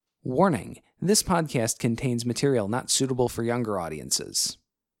Warning, this podcast contains material not suitable for younger audiences,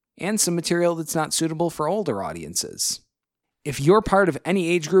 and some material that's not suitable for older audiences. If you're part of any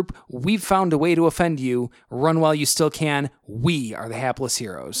age group, we've found a way to offend you. Run while you still can. We are the Hapless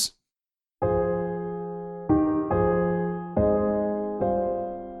Heroes.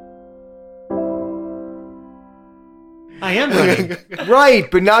 I am running. Right,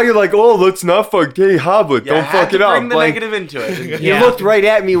 but now you're like, oh, let's not fuck Gay Hobbit. Don't fuck it up. Bring the Like, negative into it. you looked right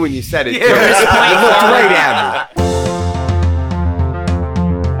at me when you said it. Yeah. too. You looked right at me.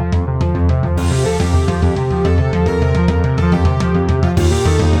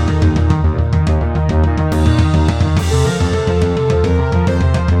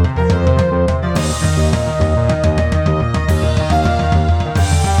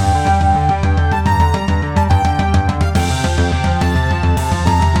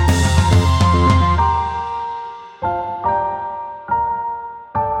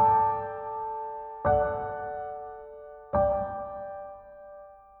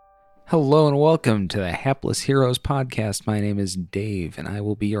 Hello and welcome to the Hapless Heroes podcast. My name is Dave, and I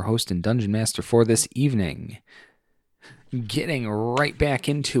will be your host and dungeon master for this evening. Getting right back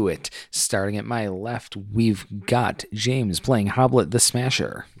into it. Starting at my left, we've got James playing Hoblet the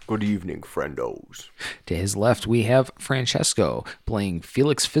Smasher. Good evening, friendos. To his left, we have Francesco playing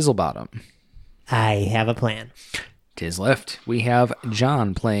Felix Fizzlebottom. I have a plan. To his left, we have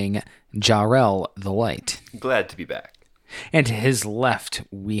John playing Jarrell the Light. Glad to be back. And to his left,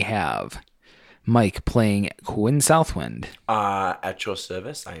 we have Mike playing Quinn Southwind. At your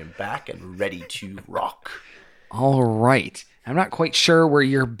service, I am back and ready to rock. All right. I'm not quite sure where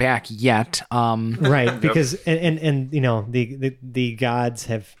you're back yet. Right, because and you know the gods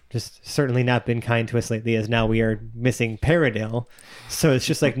have just certainly not been kind to us lately, as now we are missing Paradil. So it's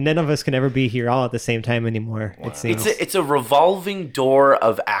just like none of us can ever be here all at the same time anymore. Wow. It seems It's a revolving door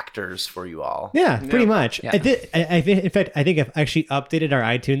of actors for you all. yeah, pretty much. Yeah. In fact, I think I've actually updated our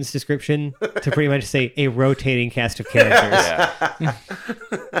iTunes description to pretty much say a rotating cast of characters.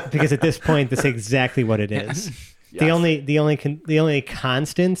 Because at this point, that's exactly what it is. Yes. The only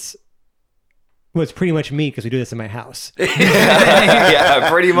constants was pretty much me because we do this in my house. Yeah,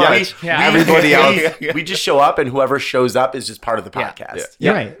 pretty much. Yeah. Everybody else. We just show up, and whoever shows up is just part of the podcast. Yeah.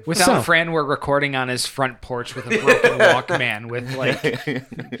 You're right. Without So- Fran, we're recording on his front porch with a broken Walkman with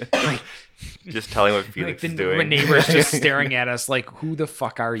like Just telling what Felix the is doing. neighbors just staring at us like, who the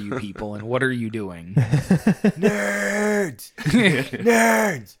fuck are you people and what are you doing? Nerds.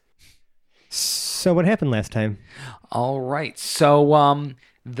 Nerds. So what happened last time? All right. So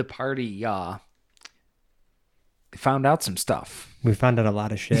the party found out some stuff. We found out a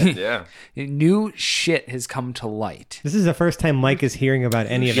lot of shit. Yeah. New shit has come to light. This is the first time Mike is hearing about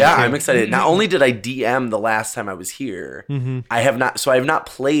any of Yeah, this. I'm excited. Not only did I DM the last time I was here, I have not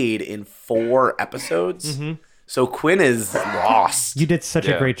played in 4 episodes. So Quinn is lost. You did such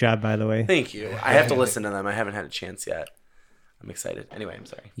a Yeah. great job, by the way. Thank you. I have to listen to them. I haven't had a chance yet. I'm excited. Anyway, I'm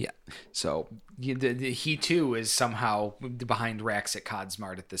sorry. Yeah. So he too is somehow behind racks at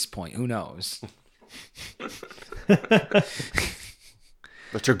Codsmart at this point. Who knows?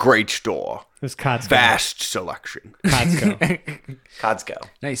 That's a great store. It was Cotsco. Vast selection. Cotsco. Codsco.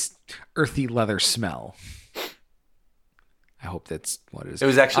 Nice earthy leather smell. I hope that's what it is. It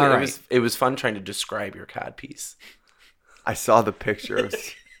was actually All right. it was fun trying to describe your cod piece. I saw the pictures.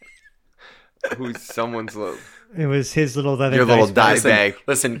 Who's someone's little... It was his little leather Your little dice dye bag.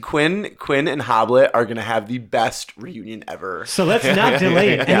 Listen, Quinn and Hoblet are gonna have the best reunion ever. So let's not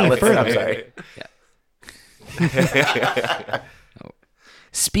delay it any I'm further. sorry.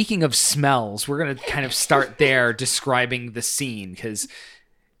 Speaking of smells, we're going to kind of start there describing the scene because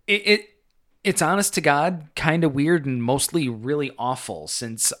it's honest to God kind of weird and mostly really awful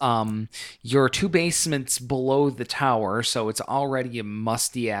since you're 2 basements below the tower, so it's already a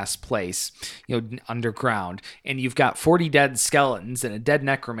musty ass place, underground, and you've got 40 dead skeletons and a dead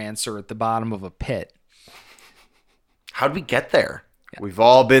necromancer at the bottom of a pit. How'd we get there? We've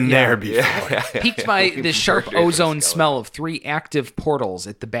all been there before. Peaked by the sharp ozone smell of 3 active portals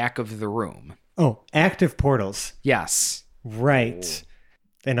at the back of the room. Oh, active portals. Yes. Right.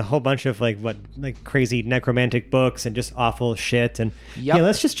 And a whole bunch of like crazy necromantic books and just awful shit. And Yep. yeah,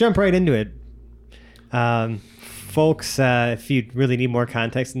 let's just jump right into it. Folks, if you really need more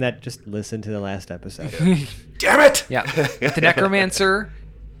context than that, just listen to the last episode. Damn it! Yeah. The necromancer,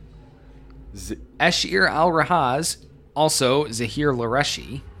 Eshir al-Rahaz, also Zahir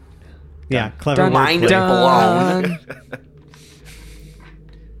Lareshi. Yeah, clever Dun, word Mind play. blown.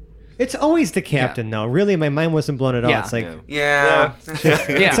 It's always the captain, though. Really, my mind wasn't blown at all. Yeah. It's like, Yeah.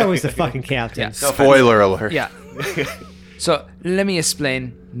 it's always the fucking captain. Yeah. Spoiler alert. Yeah. So let me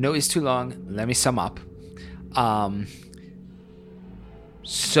explain. No is too long. Let me sum up.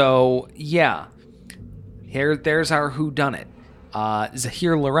 So yeah, there's our whodunit.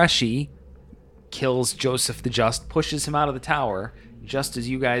 Zahir Lareshi kills Joseph the Just, pushes him out of the tower just as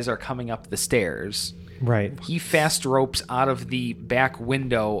you guys are coming up the stairs. Right. He fast ropes out of the back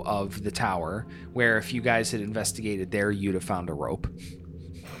window of the tower, where if you guys had investigated there, you'd have found a rope.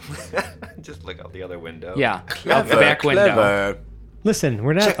 Just look out the other window. Yeah, out the back window. Clever. Listen,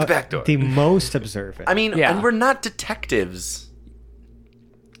 we're not Check the back door. the most observant. I mean, Yeah. and we're not detectives.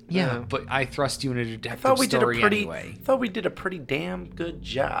 Yeah, but I thrust you in a detective Thought we did a story pretty. anyway. Thought we did a pretty damn good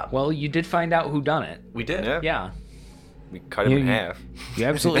job. Well, you did find out who done it. We did. Yeah. Yeah, We cut him in half. you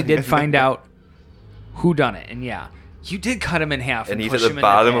absolutely did find out who done it, and yeah, you did cut him in half And and he's push at the him in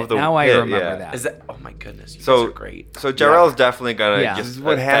bottom pit. of the Now I pit, remember yeah. that. Is that? Oh my goodness, you So guys are great. So Jarrell's definitely gonna Yeah. just This is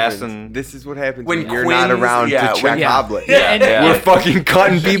what happens. fasten. This is what happens When when you're not Quinn's- around yeah, to check yeah. Hoblet. Yeah, and- Yeah. We're fucking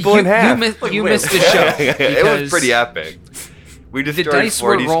cutting people in half. You Wait. missed the show. It was because pretty epic. We The destroyed dice were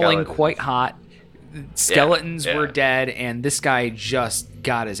 40 rolling skeletons. quite hot. Skeletons Yeah. were dead, and this guy just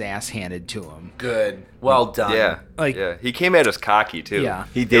got his ass handed to him. Good. Well done. Yeah, Like- yeah. He came at us cocky too. Yeah.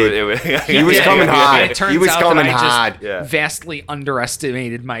 He did. He was Yeah, coming and hard. It turns He was out coming that I hard. just Yeah. vastly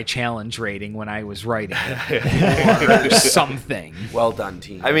underestimated my challenge rating when I was writing it, or something. Well done,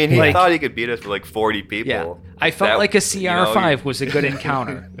 team. I mean, he Like- thought he could beat us with like 40 people. Yeah, I felt That- like a you know, CR5 was a good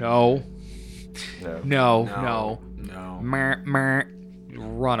encounter. No, No. no. No. Mer,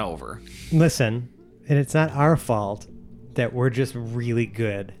 run over. Listen, and it's not our fault that we're just really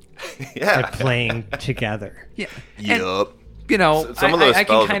good Yeah. at playing together. Yeah. And, Yup. you know, Some of those I can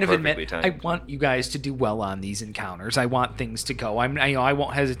spells kind are of admit perfectly I timed. want you guys to do well on these encounters. I want things to go. I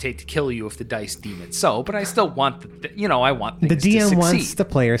won't hesitate to kill you if the dice deem it so, but I still want I want The things to DM succeed. wants the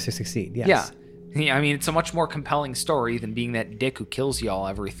players to succeed. Yes. Yeah. Yeah, I mean, it's a much more compelling story than being that dick who kills y'all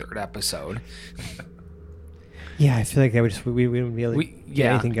every third episode. Yeah, I feel like that would just we wouldn't be able to We- get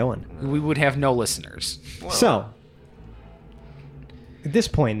yeah. anything going. We would have no listeners. So, at this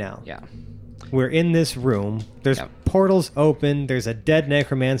point now, Yeah. we're in this room. There's Yep. portals open. There's a dead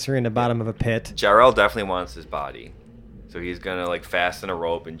necromancer in the bottom of a pit. Jarrell definitely wants his body, so he's gonna like fasten a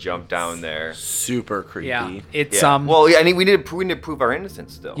rope and jump down there. Super creepy. Yeah. It's Yeah. Well, yeah, we need to prove our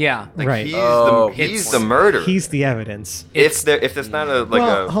innocence still. Yeah. Like Right. he's Oh, he's it's- the murderer. He's the evidence. if it's not a like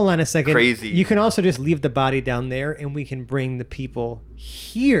well, a hold on a second. crazy. You can also just leave the body down there, and we can bring the people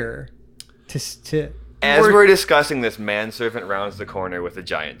here to. As we're discussing this, manservant rounds the corner with a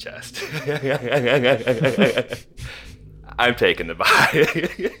giant chest. I'm taking the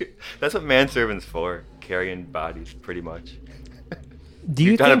body. That's what manservant's for, carrying bodies, pretty much. Do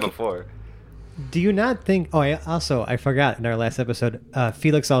you You've done it think? before. Do you not think? Oh, I forgot in our last episode.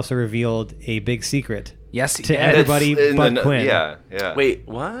 Felix also revealed a big secret Yes. to yeah. everybody That's- but and then- Quinn. Yeah, yeah. Wait,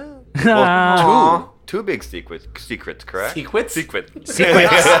 what? Well, two big secrets, correct? Secrets? Secrets.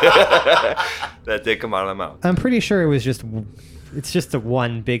 Secrets. That did come out of my mouth. I'm pretty sure it's just the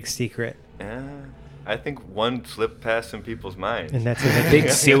one big secret, Yeah, I think one slipped past some people's minds. and that's it. Big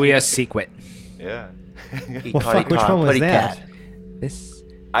serious secret. Yeah. Well, fuck, which one was that? This.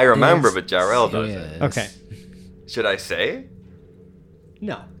 I remember, is but Jarrell doesn't. serious. Okay. Should I say?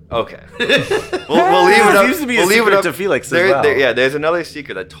 No. Okay. we'll leave it up. Seems to be a we'll leave secret it up to Felix as there, well. yeah, there's another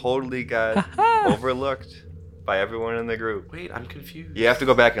secret that totally got overlooked by everyone in the group. Wait, I'm confused. You have to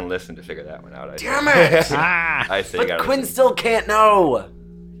go back and listen to figure that one out. Damn it! Ah. I say you But gotta Quinn listen. still can't know.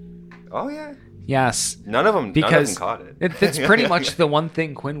 Oh yeah. Yes. None of them Because caught it. That's pretty much the one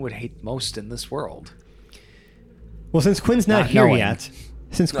thing Quinn would hate most in this world. Well, since Quinn's not, Not here knowing. yet,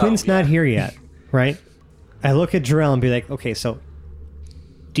 not here yet, right? I look at Jarrell and be like, okay, so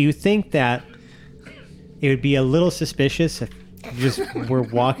do you think that it would be a little suspicious if just we're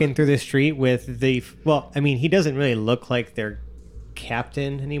walking through the street with well, I mean, he doesn't really look like their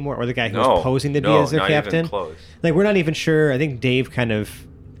captain anymore, or the guy who was posing to be as their not captain. Even close. Like, we're not even sure. I think Dave kind of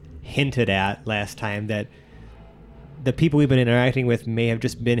hinted at last time that the people we've been interacting with may have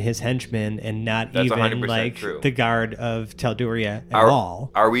just been his henchmen and not That's even 100% like true. the guard of Talduria at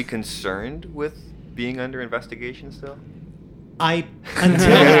all. Are we concerned with being under investigation still?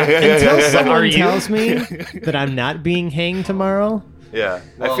 Until someone Are you? tells me that I'm not being hanged tomorrow. Yeah.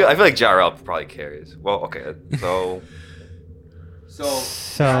 Well- I feel like Jarrell probably carries. Well, okay. So So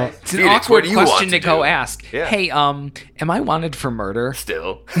It's an Felix, what awkward do you want question to to go do? ask. Yeah. Hey, am I wanted for murder?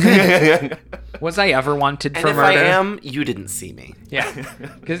 still. Was I ever wanted And for if murder? I am, you didn't see me. Yeah.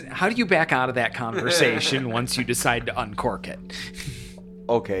 Because how do you back out of that conversation once you decide to uncork it?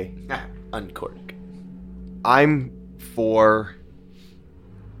 Okay. Uncork. I'm for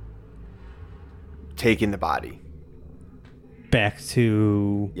taking the body. Back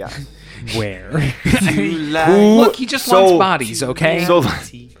to Yes. where? Look, he just wants bodies, okay? So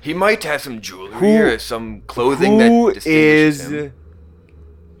He might have some jewelry or some clothing who that distinguishes is him.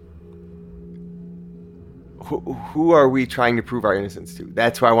 who are we trying to prove our innocence to?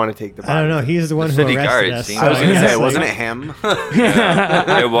 That's why I want to take the body. I don't know. He's the one who city arrested guard us. seems so I was gonna guess, say, like- wasn't it him?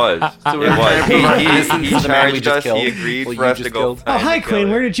 It was. So It was. Innocence He of the man we charged just us. killed. He agreed Well, for you us to just go killed. Oh, find hi, the Quinn.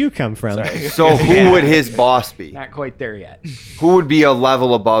 killer. Where did you come from? So who would his boss be? Not quite there yet. Who would be a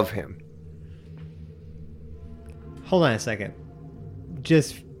level above him? Hold on a second.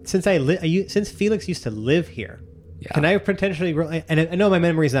 Just since since Felix used to live here, Yeah. can I potentially? And I know my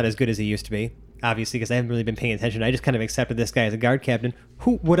memory's not as good as it used to be, obviously, because I haven't really been paying attention. I just kind of accepted this guy as a guard captain.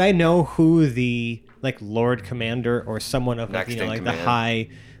 Who would I know who the Lord Commander or someone of Next in the command. high,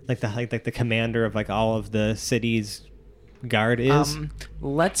 the commander of all of the city's guard is?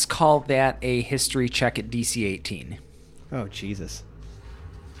 Let's call that a history check at DC 18. Oh Jesus!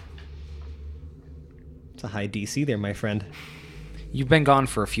 It's a high DC there, my friend. You've been gone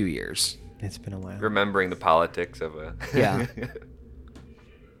for a few years. It's been a while. Remembering the politics of a. Yeah.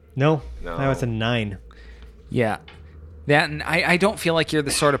 No, No. that was a 9. Yeah. That, and I don't feel like you're the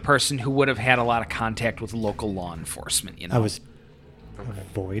sort of person who would have had a lot of contact with local law enforcement, you know? I was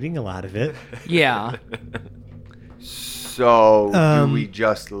avoiding a lot of it. Yeah. So Um, do we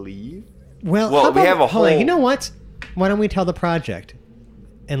just leave? Well, Well, how we about, have a hold on, whole- you know what? Why don't we tell the project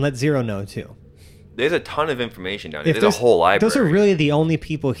and let Zero know too? There's a ton of information down here. If There's a whole library. Those are really the only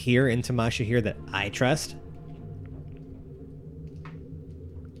people here in Tamasha here that I trust.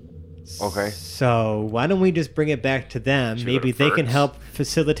 Okay. So why don't we just bring it back to them? Should we Maybe go to they can Fergs? help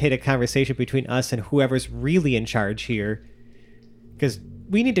facilitate a conversation between us and whoever's really in charge here. Because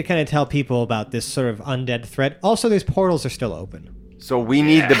we need to kind of tell people about this sort of undead threat. Also, these portals are still open. So we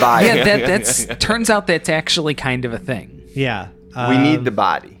need the body. Yeah, that's turns out that's actually kind of a thing. Yeah. We need the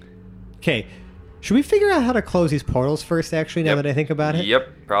body. Okay. Should we figure out how to close these portals first, actually, now Yep. that I think about it? Yep,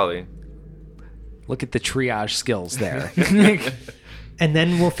 probably. Look at the triage skills there. And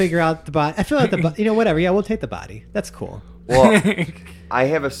then we'll figure out the body. I feel like whatever. Yeah, we'll take the body. That's cool. Well, I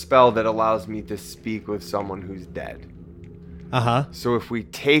have a spell that allows me to speak with someone who's dead. Uh-huh. So if we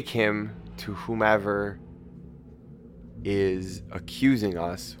take him to whomever is accusing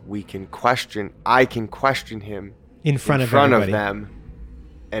us, I can question him In front in of front of everybody. them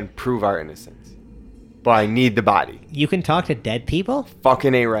and prove our innocence. But I need the body. You can talk to dead people?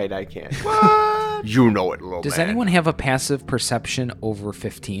 Fucking A right, I can. What? You know it, little Does man. anyone have a passive perception over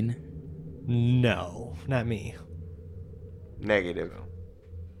 15? No, not me. Negative.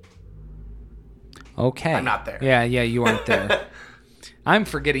 Okay. I'm not there. Yeah, you aren't there. I'm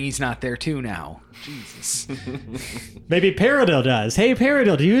forgetting he's not there too now. Jesus. Maybe Paradil does. Hey,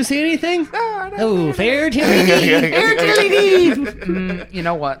 Paradil, do you see anything? Oh, fair tiddly You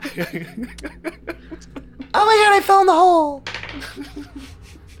know what? Oh my god, I fell in the hole.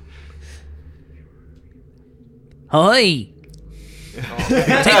 Hi.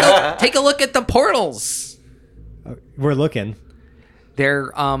 Take a look at the portals. We're looking.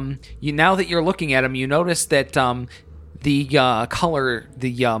 They're now that you're looking at them, you notice that the color,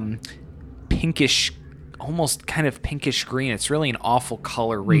 the pinkish, almost kind of pinkish green. It's really an awful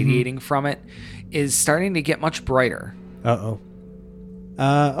color radiating from it. Is starting to get much brighter. Uh-oh.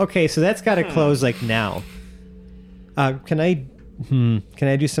 Okay, so that's got to close like now. Can I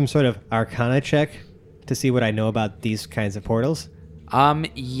do some sort of Arcana check to see what I know about these kinds of portals?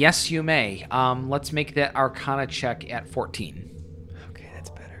 Yes, you may. Let's make that Arcana check at 14. Okay, that's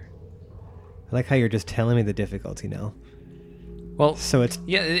better. I like how you're just telling me the difficulty now. Well, So it's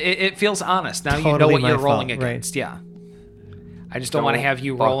yeah, it feels honest. Now you know Totally what you're my rolling fault, right. against. Yeah. I just don't want to Don't have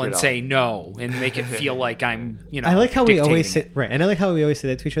you fuck roll it and up. say no and make it feel like I'm, I like how we always say dictating right, and I like how we always say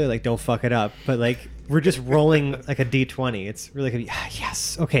that to each other, like don't fuck it up. But like we're just rolling like a d20. It's really gonna be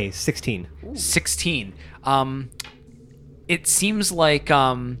yes. Okay, 16. it. 16. It seems like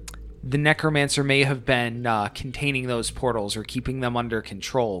the necromancer may have been containing those portals or keeping them under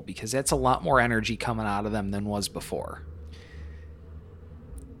control because that's a lot more energy coming out of them than was before.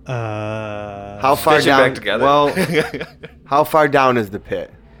 How far Stitch it down? back together. Well, how far down is the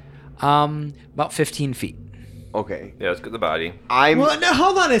pit? About 15 feet. Okay. Yeah, let's get the body. Well, no,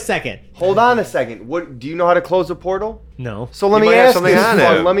 hold on a second. Hold on a second. What? Do you know how to close a portal? No. So let You me might have ask something this. on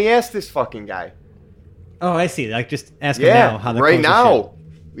him. Let me ask this fucking guy. Oh, I see. Like just ask him Yeah, now how to right close the now.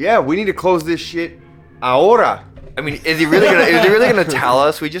 Yeah, we need to close this shit. Ahora. I mean, is he really gonna tell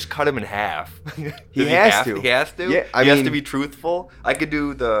us? We just cut him in half. He Does has have to. He has to. Yeah, I he has mean- to be truthful. I could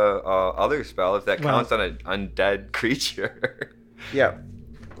do the other spell if that Well- counts on an undead creature. Yeah.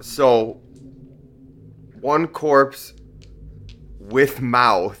 So, one corpse with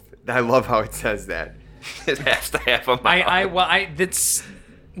mouth. I love how it says that. It has to have a mouth. That's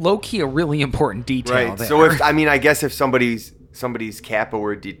low key a really important detail. Right. There. So I guess if somebody's kappa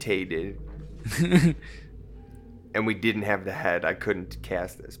were detated and we didn't have the head, I couldn't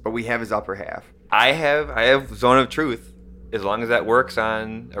cast this. But we have his upper half. I have Zone of Truth, as long as that works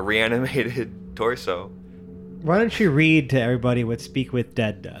on a reanimated torso. Why don't you read to everybody what Speak with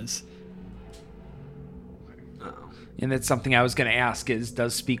Dead does? And that's something I was going to ask is,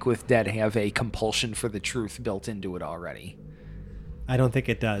 does Speak with Dead have a compulsion for the truth built into it already? I don't think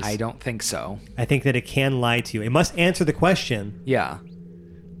it does. I don't think so. I think that it can lie to you. It must answer the question, Yeah.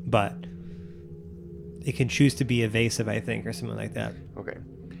 but it can choose to be evasive, I think, or something like that. Okay.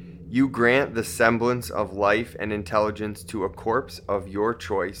 You grant the semblance of life and intelligence to a corpse of your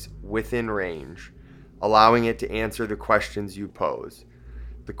choice within range, allowing it to answer the questions you pose.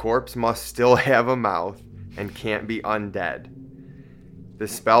 The corpse must still have a mouth and can't be undead. The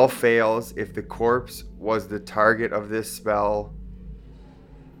spell fails if the corpse was the target of this spell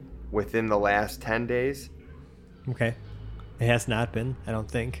within the last 10 days. Okay. It has not been, I don't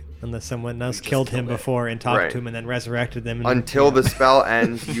think, unless someone else killed him before and talked Right. to him and then resurrected them. And, Until the spell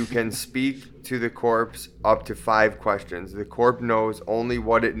ends, you can speak to the corpse up to 5 questions. The corpse knows only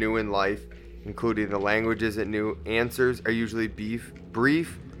what it knew in life, including the languages it knew. Answers are usually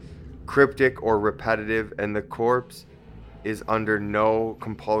brief, cryptic, or repetitive, and the corpse is under no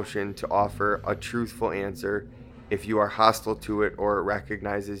compulsion to offer a truthful answer if you are hostile to it or it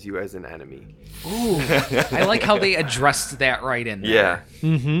recognizes you as an enemy. Ooh, I like how they addressed that right in there. Yeah.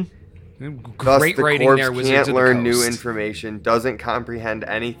 Mm-hmm. Thus, Great the writing corpse there, Wizards can't of the learn new Coast. information, doesn't comprehend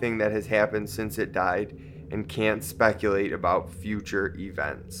anything that has happened since it died, and can't speculate about future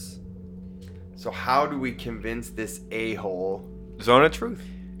events. So how do we convince this a-hole? Zone of Truth.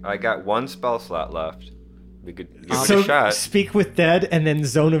 I got 1 spell slot left. We could give it So a shot. Speak with Dead and then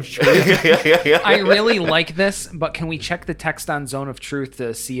Zone of Truth. I really like this, but can we check the text on Zone of Truth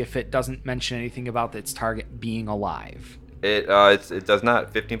to see if it doesn't mention anything about its target being alive? It does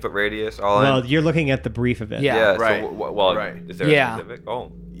not. 15-foot radius. All Well, in. you're looking at the brief of it. Yeah. Right. So, well, Right. is there Yeah. a specific?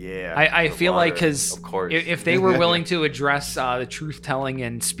 Oh. Yeah. I The feel like water, because of course. if they were willing to address the truth telling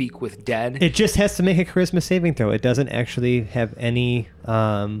and speak with dead, It just has to make a charisma saving throw. It doesn't actually have any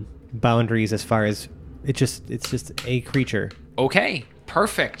boundaries as far as it's just a creature. okay,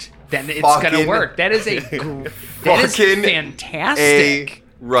 perfect. Then it's gonna Fucking- work. That is that is fucking fantastic.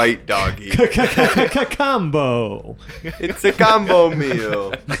 Right, doggy. Combo. It's a combo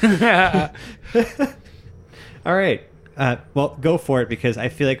meal. All right. Well, go for it because I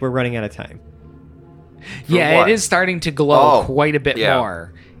feel like we're running out of time. Yeah, what? it is starting to glow Oh, quite a bit yeah.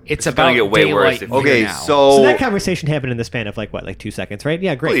 more. It's gonna about get way daylight worse if- here Okay, now. So so that conversation happened in the span of like 2 seconds, right?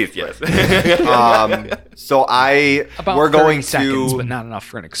 Yeah, great. Please, yes. about we're 30 going seconds, to but not enough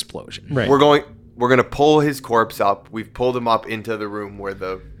for an explosion. Right. we're gonna pull his corpse up. We've pulled him up into the room where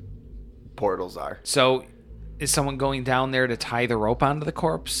the portals are. So, is someone going down there to tie the rope onto the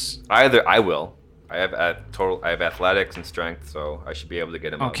corpse? Either I will. I have athletics and strength, so I should be able to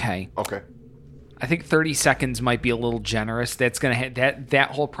get him up. Okay. Okay. I think 30 seconds might be a little generous. That's gonna that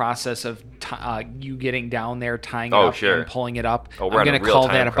whole process of you getting down there, tying it Oh, up, sure. and pulling it up. Oh, we're I'm on a gonna real call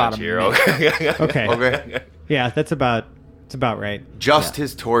time that about a crunch here. minute. Okay. Okay. Okay. Yeah, it's about right. Just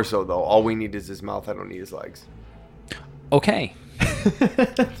his torso, though. All we need is his mouth. I don't need his legs. Okay.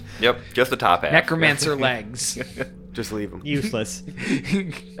 Yep, just the top half. Necromancer legs. Just leave him. Useless.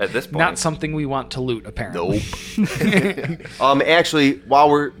 At this point. Not something we want to loot, apparently. Nope. Actually,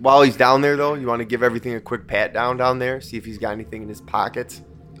 while he's down there, though, you want to give everything a quick pat down there, see if he's got anything in his pockets.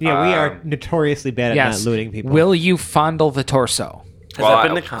 Yeah, we are notoriously bad at Yes. not looting people. Will you fondle the torso? Has that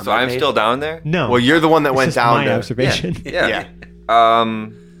been the comment so I'm made? still down there? No. Well, you're the one that It's went just down my to. observation. Yeah.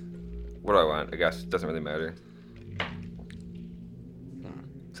 What do I want? I guess it doesn't really matter.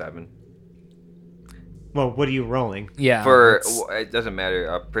 7. Well, what are you rolling? Yeah. It doesn't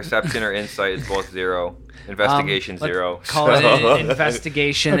matter. Perception or insight is both 0. Investigation let's 0. Call it an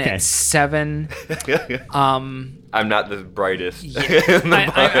investigation Okay. at 7. I'm not the brightest.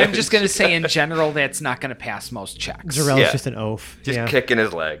 I'm just gonna say in general that's not gonna pass most checks. Zarel's Yeah. just an oaf. Just yeah. kicking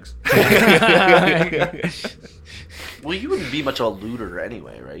his legs. Well, you wouldn't be much of a looter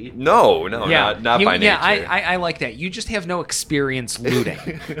anyway, right? No, Yeah, not you- by nature. I like that. You just have no experience looting.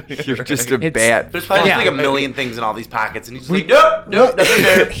 You're just a It's- bat. There's probably Yeah. just like a million things in all these pockets, and he's just like, nope, nothing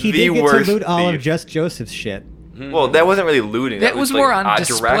there. He The did get worst to loot all of thief. Just Joseph's shit. Well, that wasn't really looting. That was more on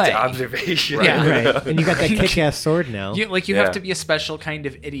display. direct observation. Yeah. Right. And you got that kick-ass sword now. You Yeah. have to be a special kind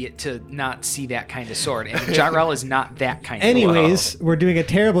of idiot to not see that kind of sword, and Jarrell is not that kind. Anyways, we're doing a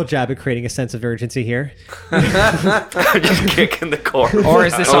terrible job at creating a sense of urgency here. Just kicking the corpse. Or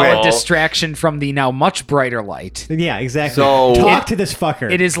is this all Oh. a distraction from the now much brighter light? Yeah, exactly. So- talk to this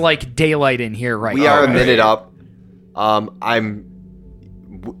fucker. It is like daylight in here right We now. are a minute up.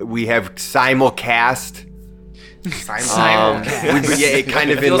 We have simulcast. Simulcast. It kind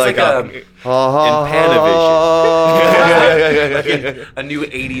of in feels like like a. in Panavision. A new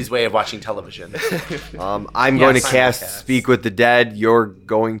 80s way of watching television. I'm going to Yes. cast Simulcast. Speak with the Dead. You're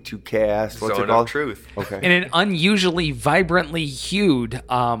going to cast. What's Zone it called? of truth. Okay. In an unusually vibrantly hued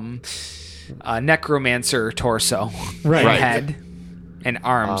necromancer torso, Right. and head and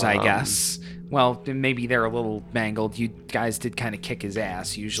arms, I guess. Well, maybe they're a little mangled. You guys did kind of kick his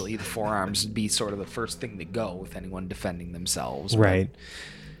ass. Usually, the forearms would be sort of the first thing to go with anyone defending themselves. but- right.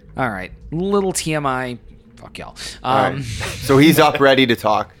 All right. Little TMI. Fuck y'all. All right. So he's up, ready to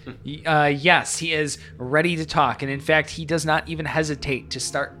talk. Yes, he is ready to talk, and in fact, he does not even hesitate to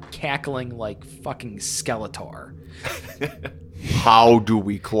start cackling like fucking Skeletor. How do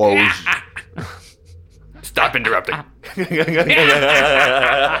we close? Stop interrupting.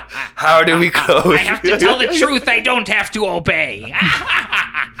 How do we close? I have to tell the truth. I don't have to obey.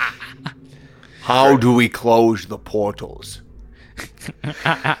 How do we close the portals?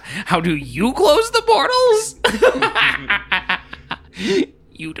 How do you close the portals?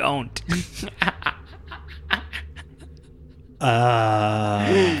 You don't.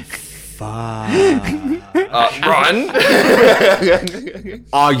 Fuck. Run.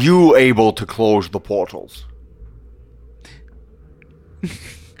 Are you able to close the portals?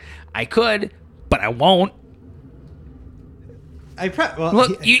 I could, but I won't. Well,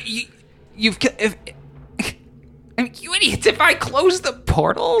 Look, you've. If, I mean, you idiots! If I close the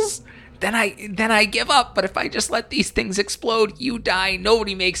portals, then I give up. But if I just let these things explode, you die.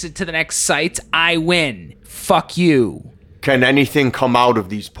 Nobody makes it to the next site. I win. Fuck you. Can anything come out of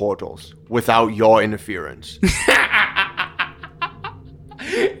these portals without your interference?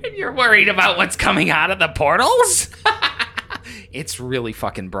 And you're worried about what's coming out of the portals? It's really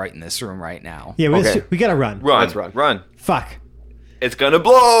fucking bright in this room right now. yeah, Okay. we gotta run. Run. Let's run. Run. Fuck. It's gonna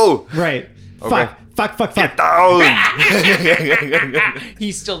blow. Right. Okay. Fuck. Down.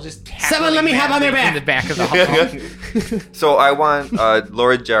 He's still just Someone let me hop on their in the back of the hall. So I want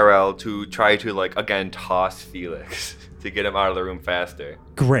Lord Jarrell to try to again toss Felix to get him out of the room faster.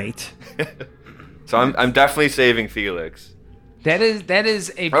 Great. So I'm definitely saving Felix. That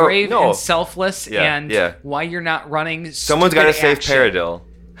is a brave no. and selfless, Yeah, and yeah. why you're not running. Someone's got to stupid save action. Paradil.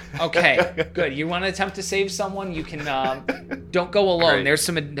 Okay, good. You want to attempt to save someone? You can. Don't go alone. Great.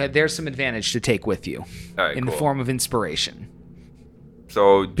 There's some advantage to take with you All right, in the cool. form of inspiration.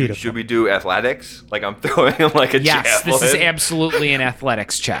 So Beautiful. should we do athletics? Like I'm throwing him like a Yes, javelin. this is absolutely an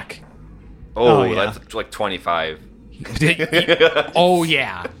athletics check. Oh, Oh, yeah. that's like 25. Oh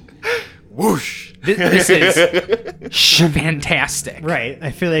yeah, Whoosh. this is fantastic. Right.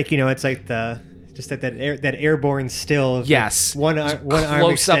 I feel like it's like that airborne still. Of Yes. One arm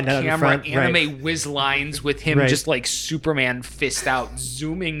Close up extended out in camera, front. anime Right. whiz lines with him Right. just like Superman fist out,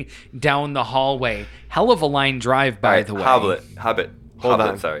 zooming down the hallway. Hell of a line drive, by Alright, the way. Hobbit. Hold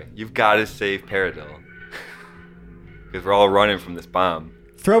on. Sorry. You've got to save Paradil. Because we're all running from this bomb.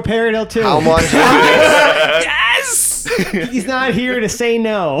 Throw Paradil too. How much? Yes. He's not here to say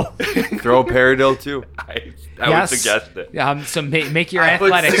no. Throw Paradil too. I Yes. would suggest it. So make your I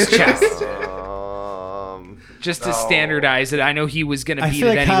would athletics check Um, just to standardize it. I know he was gonna I beat feel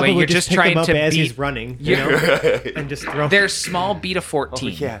it like anyway. Hobble You're would just pick him trying up to as he's beat. running, and just throw. Their small beat of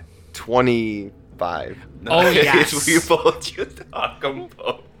 14. yeah, 25. Oh, yes. We both used Akam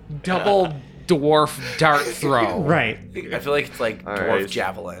both. Double dwarf dart throw. Right. I feel like it's like All dwarf right.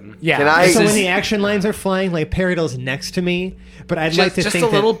 javelin. Yeah. Can I- this So when is the action lines are flying, like Paradil's next to me, but I'd like to just think a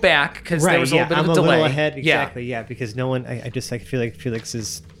little back because right, there was a yeah, little bit I'm of a delay. little ahead, Yeah. exactly, yeah, because no one, I just feel like Felix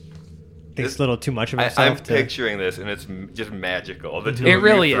thinks a little too much of I'm himself. to, picturing this, and it's just magical. The two It of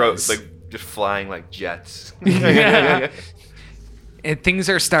really you throw, is. like just flying like jets. And things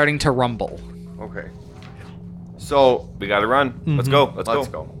are starting to rumble. Okay. So We gotta run. Let's go. Let's let's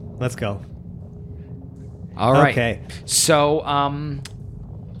go. go. Let's go. All right. Okay. So,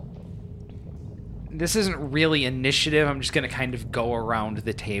 this isn't really initiative. I'm just going to kind of go around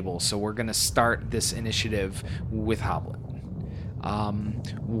the table. So we're going to start this initiative with Hoblet.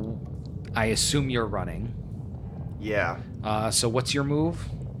 I assume you're running. Yeah, So what's your move?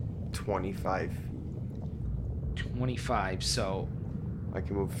 25. 25. So, I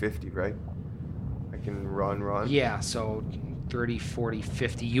can move 50, right? can run. Yeah, so 30, 40,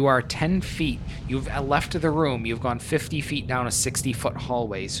 50. You are 10 feet. You've left the room. You've gone 50 feet down a 60-foot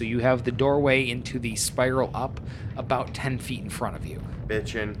hallway. So you have the doorway into the spiral up about 10 feet in front of you.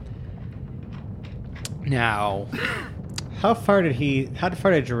 Bitchin'. Now, How far did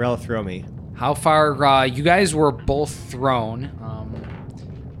Jarrell throw me? how far you guys were both thrown?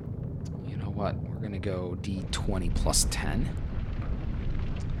 You know what? We're going to go D20 plus 10.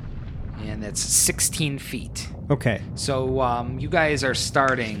 And that's 16 feet. Okay. So you guys are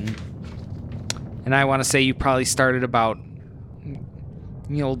starting, and I want to say you probably started about,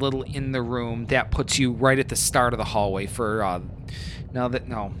 a little in the room. That puts you right at the start of the hallway for,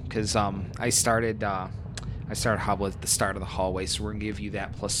 because I started Hoblet at the start of the hallway, so we're gonna give you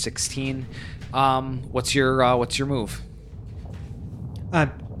that plus 16. What's your move?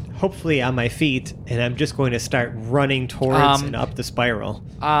 Hopefully on my feet, and I'm just going to start running towards and up the spiral.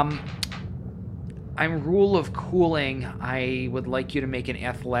 I'm rule of cooling. I would like you to make an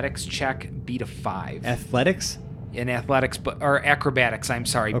athletics check, beat a 5. Athletics? In athletics, or acrobatics, I'm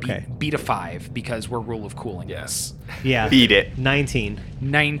sorry. Okay. Beat a 5 because we're rule of cooling. Yes. Yeah. Beat it. 19.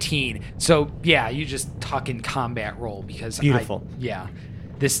 19. So, yeah, you just tuck in combat roll because Beautiful.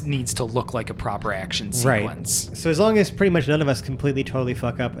 this needs to look like a proper action sequence. Right. So as long as pretty much none of us completely totally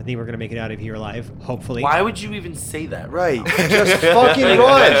fuck up, I think we're going to make it out of here alive, hopefully. Why would you even say that? Right. Just fucking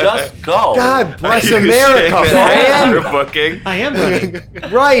run. Just go. God bless Are you America, saying you're man. booking? I am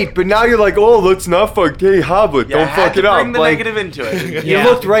running. Right, but now you're like, oh, let's not fuck gay Hoblet. Yeah, Don't I had fuck to it up. bring the Like, negative into it. you Yeah.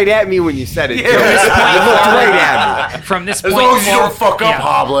 looked right at me when you said it. Yeah. Joe. You looked right at me. From this As point long as you don't forward- fuck up,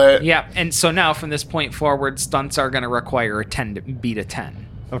 Hoblet. Yeah, and so now from this point forward, stunts are going to require a 10 to beat a 10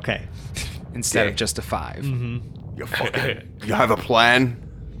 Okay. instead Okay. of just a 5. You have a plan?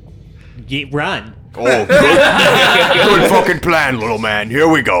 Run. Oh, good fucking plan, little man. Here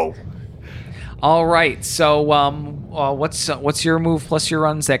we go. All right, so what's your move plus your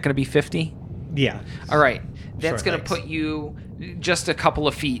run? Is that going to be 50? Yeah. All right. That's Short going to legs. put you just a couple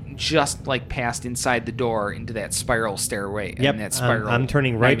of feet, just like past inside the door into that spiral stairway. Yep. And that spiral. I'm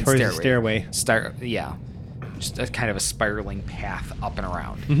turning right not even towards the stairway. Yeah. Just a kind of a spiraling path up and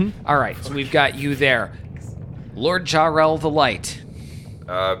around. Mm-hmm. All right. So we've got you there. Lord Jarrell the Light.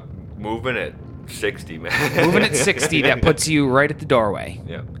 Moving at 60, man. Moving at 60, that puts you right at the doorway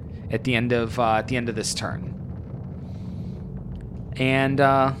Yeah. at the end of this turn. And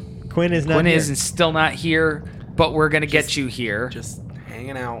Quinn is not Quinn here. is still not here, but we're going to get you here. Just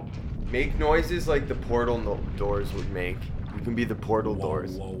hanging out. Make noises like the portal doors would make. You can be the portal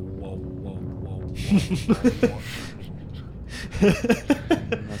doors.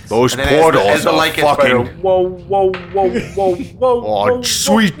 Those And then as the light gets brighter, whoa, whoa, whoa, whoa, whoa. Oh,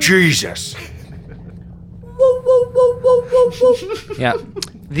 sweet Jesus. Yeah.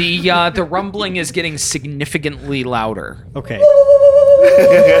 The rumbling is getting significantly louder. Okay.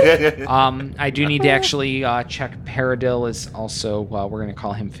 I do need to actually check. Paradil is also, we're going to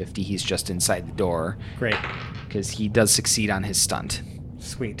call him 50. He's just inside the door Great. because he does succeed on his stunt.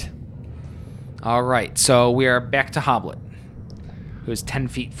 Sweet. All right, so we are back to Hoblet, who is 10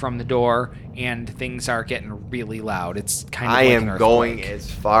 feet from the door, and things are getting really loud. It's kind of I like am an going earthquake. as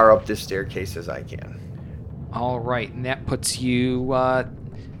far up the staircase as I can. All right, and that puts you,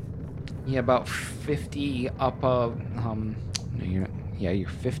 about 50 up of, you're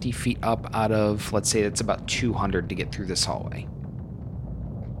 50 feet up out of, let's say it's about 200 to get through this hallway.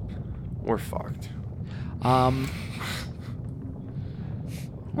 We're fucked.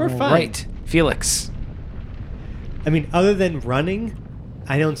 We're all fine. Right, Felix. I mean, other than running,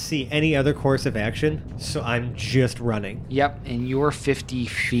 I don't see any other course of action, so I'm just running. Yep, and you're 50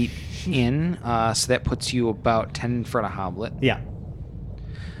 feet in, so that puts you about 10 in front of Hoblet. Yeah.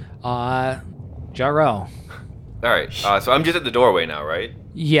 Jarrell. All right. So I'm just at the doorway now, right?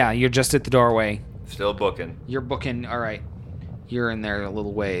 Yeah, you're just at the doorway. Still booking. You're booking. All right. You're in there a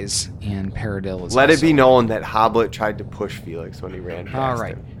little ways, and Paradil is. Let it also- be known that Hoblet tried to push Felix when he ran past All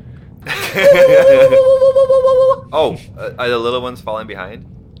right. him. Oh, are the little ones falling behind?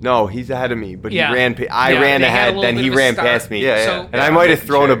 No, he's ahead of me, but Yeah. he ran. I Yeah, ran they had a ahead, little then bit he of a ran start. past me. Yeah, yeah. So- And I might have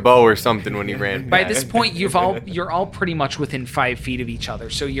thrown a Sure. bow or something when he ran. By past. this point, you're all pretty much within 5 feet of each other,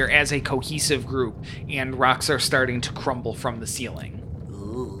 so you're as a cohesive group, and rocks are starting to crumble from the ceiling.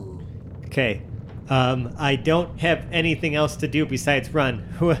 Okay. I don't have anything else to do besides run.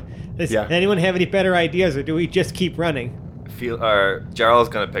 Does Yeah. anyone have any better ideas, or do we just keep running? Jarl's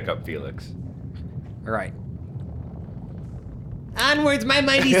gonna pick up Felix. All right. Onwards, my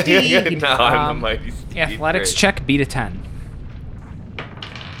mighty steed! No, I'm the mighty steed. Athletics Great. check, beat a 10.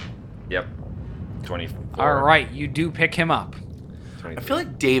 Yep. 24. All right, you do pick him up. I feel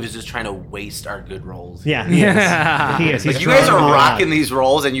like Dave is just trying to waste our good rolls. Yeah, he is. He is. He's Like, you guys drawing them are all rocking out. these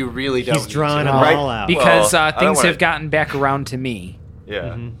rolls, and you really don't. He's drawing them Right. all out. Because Well, I don't things wanna- have gotten back around to me,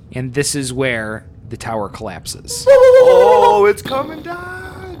 Yeah. and this is where the tower collapses. Oh, it's coming down.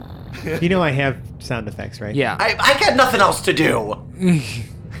 You know I have sound effects, right? Yeah. I got nothing else to do.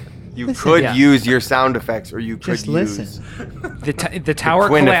 You could Yeah. use your sound effects, or you could Just use. listen. The tower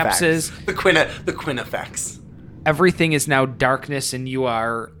Quinn collapses. The Quinn effects. Everything is now darkness, and you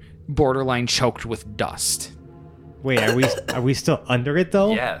are borderline choked with dust. Wait, are we still under it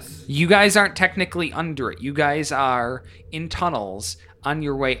though? Yes. You guys aren't technically under it. You guys are in tunnels on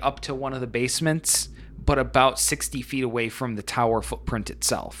your way up to one of the basements, but about 60 feet away from the tower footprint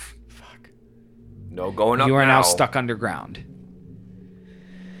itself. No going up You are now now stuck underground.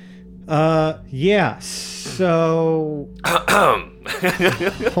 Yeah. So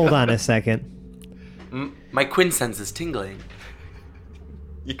hold on a second. My Quinn sense is tingling.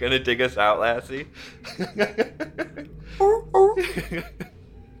 You gonna dig us out, Lassie?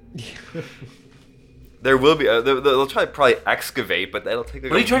 There will be. They'll try to probably excavate, but that'll take.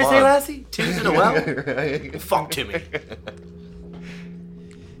 Like What are you a trying to say, month. Lassie? Timmy's in a well? Fuck Timmy.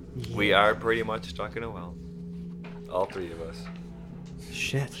 We are pretty much stuck in a well. All three of us.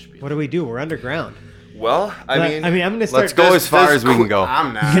 Shit. What do we do? We're underground. Well, I mean, I'm gonna start. Let's go as far as we can go.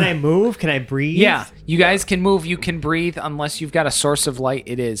 I'm not. Can I move? Can I breathe? Yeah, you guys can move. You can breathe unless you've got a source of light.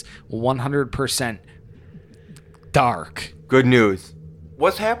 It is 100% dark. Good news.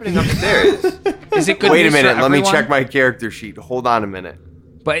 what's happening upstairs? Is it good Wait a news for minute. Let me everyone? check my character sheet. Hold on a minute.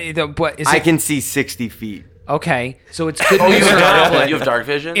 But is I it can see 60 feet. okay? So it's good Oh, you news for have Felix. dark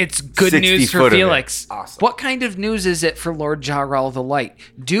vision? It's good 60 news for foot of it. Felix. Awesome. What kind of news is it for Lord Jarl the Light?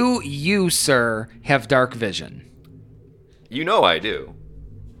 Do you, sir, have dark vision? You know I do.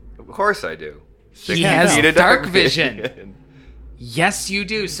 Of course I do. He 60 has feet of dark vision. Yes, you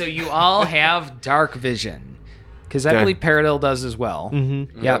do. So you all have dark vision. Because I Okay. believe Paradil does as well.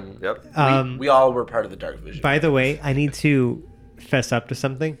 Mm-hmm. Yep. Yep. We all were part of the dark vision. By the way, I need to fess up to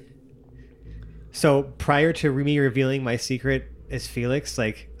something. So prior to me revealing my secret as Felix,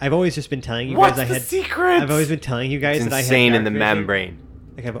 like I've always just been telling you What's guys I the had. secret? I've always been telling you guys It's that I had insane in dark the vision. membrane.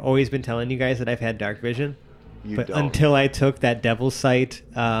 Like I've always been telling you guys that I've had dark vision. You But don't. until I took that Devil's Sight,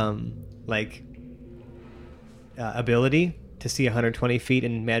 ability to see 120 feet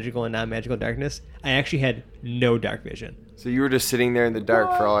in magical and non-magical darkness, I actually had no dark vision So you were just sitting there in the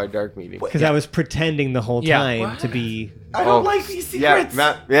dark for all our dark meetings. because I was pretending the whole Yeah. time to be I don't like these secrets.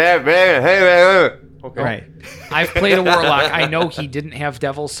 Hey. Okay. right. I've played a warlock. I know he didn't have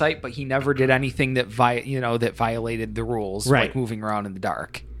Devil's Sight, but he never did anything that that violated the rules, Right. like moving around in the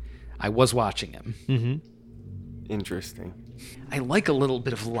dark. I was watching him. Mm-hmm. Interesting. I like a little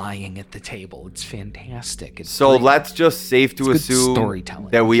bit of lying at the table. It's fantastic. It's So great. let's just safe to good assume storytelling.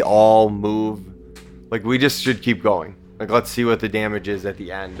 that we all move. Like we just should keep going. Like let's see what the damage is at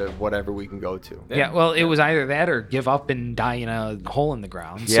the end of whatever we can go to. Yeah, well, it was either that or give up and die in a hole in the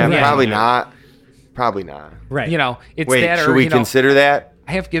ground. Yeah, So, probably not. Probably not. Right. It's Wait, that should or we consider that?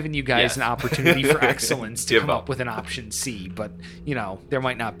 I have given you guys Yes. an opportunity for excellence to Give come up. up with an option C, but there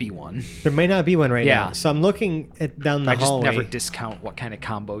might not be one. There may not be one right Yeah. now. So I'm looking down the I just hallway. never discount what kind of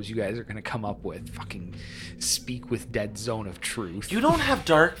combos you guys are going to come up with. Fucking speak with dead zone of truth. You don't have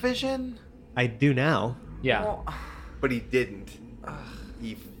dark vision? I do now. Yeah. But he didn't.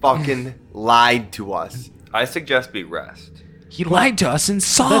 He fucking lied to us. I suggest we rest. He lied to us in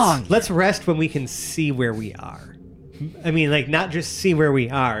song. Let's rest when we can see where we are. I mean, like not just see where we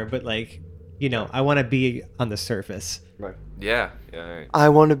are, but like, I want to be on the surface. Right. Yeah. Yeah. All right. I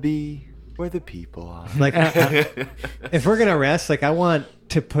want to be where the people are. Like, if we're gonna rest, like I want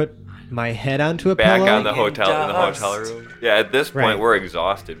to put my head onto a Back pillow. on the hotel in the dust. hotel room. Yeah. At this point, Right. we're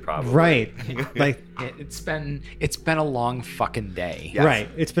exhausted, probably. Right. Like, It's been a long fucking day. Yes. right.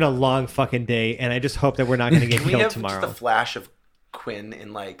 It's been a long fucking day, and I just hope that we're not gonna get Can we killed have tomorrow. just a flash of Quinn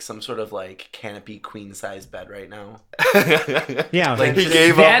in like some sort of like canopy queen size bed right now? Yeah. Like, He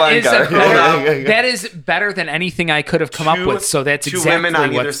gave up That on is, Gargoyle. that is better than anything I could have come up with. So that's two exactly women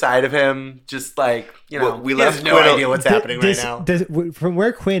on what. either side of him, just like Well, we he has left no Quinn- idea what's happening right now. From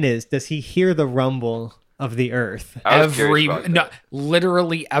where Quinn is, does he hear the rumble of the earth? I was curious about that.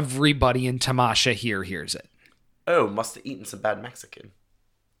 Literally everybody in Tamasha here hears it. Oh, must have eaten some bad Mexican.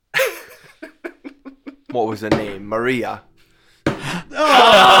 What was her name? Maria. Oh,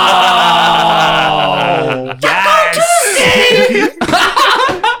 yes!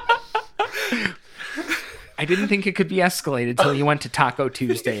 I didn't think it could be escalated till you went to Taco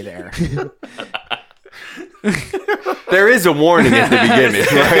Tuesday there. There is a warning at the beginning.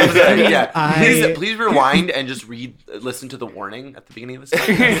 Right? Yeah. Please rewind and just listen to the warning at the beginning of this.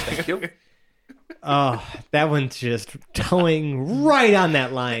 Thank you. Oh, that one's just towing right on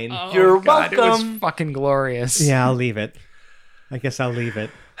that line. Oh, You're God, welcome. It was fucking glorious. Yeah, I'll leave it. I guess I'll leave it.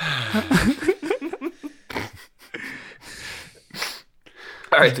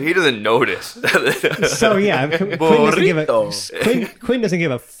 All right, so he doesn't notice. So yeah, Quinn doesn't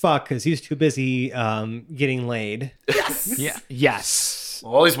give a fuck because he's too busy getting laid. Yeah. Yes.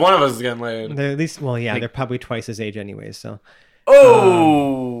 Well, at least one of us is getting laid. They're at least, well, yeah, they're probably twice his age anyways. So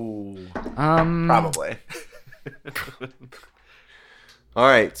Probably. All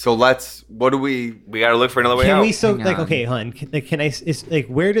right, so what do we gotta look for another way can out. we? So Hang like, on. okay, hon, can I? Is like,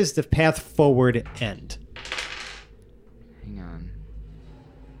 where does the path forward end? Hang on.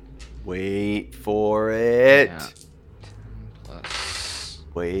 wait for it? Yeah. 10 plus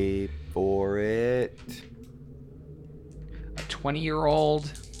Wait for it. a 20-year-old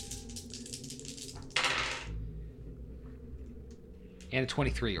and a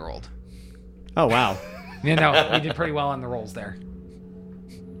 23-year-old. Oh wow, You know, you did pretty well on the rolls there.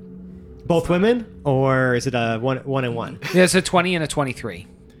 both women, or is it a one and one? There's a 20 and a 23.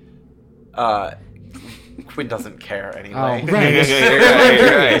 Quinn doesn't care anyway. Oh, Right.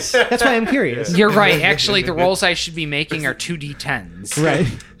 You're right. That's why I'm curious. You're right. Actually, the rolls I should be making are 2d10s.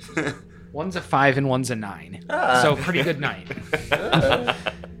 Right. One's a 5 and one's a 9. So pretty good night. I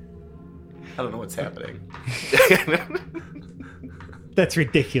don't know what's happening. That's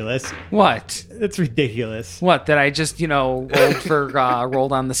ridiculous. What? That's ridiculous. What? That I just, rolled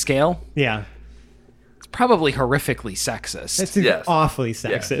on the scale? Yeah. It's probably horrifically sexist. That's Yes. awfully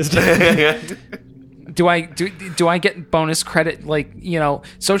sexist. Do I get bonus credit,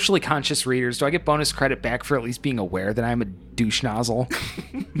 socially conscious readers, do I get bonus credit back for at least being aware that I'm a douche nozzle?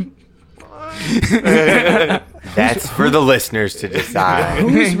 That's for the listeners to decide.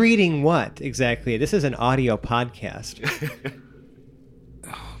 Who's reading what exactly? This is an audio podcast.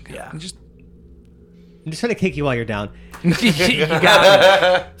 Yeah. I'm just trying to kick you while you're down. You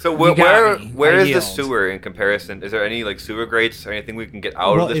got So You got me. where I is the yield. sewer in comparison? Is there any sewer grates or anything we can get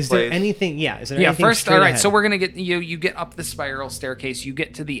out Well, of this is place? there anything? Yeah. Is there me. Yeah, anything first, straight all right, ahead? so we're going to get, you get up the spiral staircase, you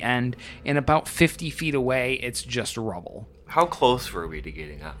get to the end, and about 50 feet away, it's just rubble. How close were we to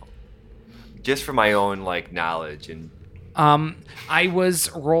getting out? Just for my own knowledge and I was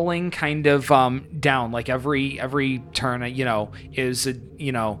rolling kind of down, like every turn, is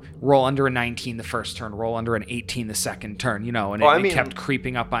roll under a 19 the first turn, roll under an 18 the second turn, and it kept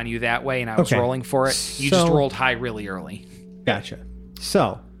creeping up on you that way, and I was Okay. rolling for it. You just rolled high really early. Gotcha.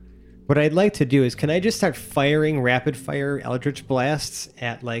 So, what I'd like to do is, can I just start firing rapid fire Eldritch blasts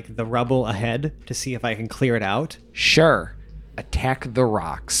at the rubble ahead to see if I can clear it out? Sure. Attack the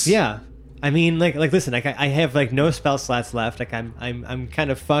rocks. Yeah. I mean, listen, I have no spell slots left. I'm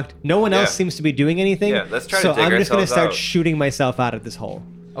kind of fucked. No one else Yeah. seems to be doing anything. Yeah, let's try to so dig I'm just gonna ourselves start out. shooting myself out of this hole.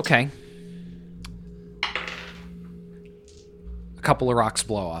 Okay. A couple of rocks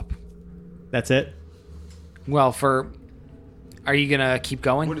blow up. That's it. Well, are you gonna keep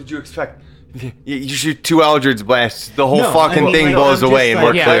going? What did you expect? You shoot 2 Eldritch blasts, the whole No, fucking I mean, thing I'm blows just away and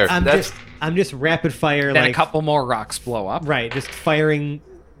like- we're Yeah, clear. I'm just rapid fire Then a couple more rocks blow up. right, just firing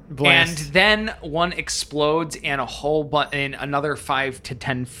blasts. And then one explodes, and and another 5 to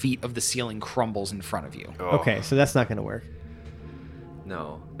 10 feet of the ceiling crumbles in front of you. Oh, Okay, so that's not gonna work.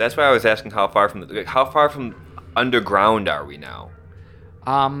 No, that's why I was asking how far from underground are we now?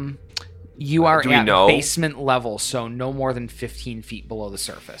 You are Do we at know? basement level, so no more than 15 feet below the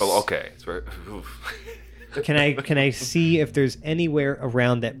surface. Oh, okay. So oof. Can I see if there's anywhere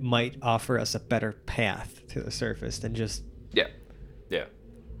around that might offer us a better path to the surface than just yeah.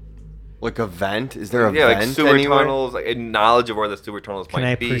 Like a vent? Is there a Yeah, vent like sewer anywhere? tunnels, knowledge of where the sewer tunnels can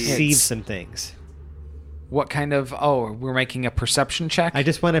might I be. perceive It's- some things? What kind of... Oh, we're making a perception check? I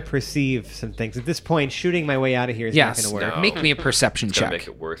just want to perceive some things. At this point, shooting my way out of here is Yes. not going to work. No. Make me a perception It's gonna check. make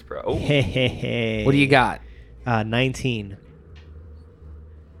it worse, bro. Oh, Hey, hey, hey. What do you got? 19.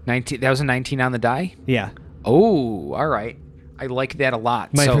 19. That was a 19 on the die? Yeah. Oh, all right. I like that a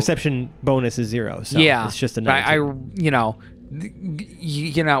lot. My So- perception bonus is 0, so yeah, it's just a but 19.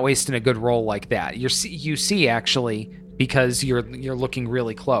 you're not wasting a good roll like that. You see actually, because you're looking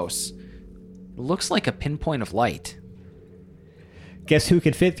really close. It looks like a pinpoint of light Guess who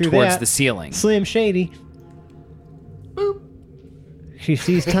can fit through towards that? the ceiling. Slim Shady. Boop. She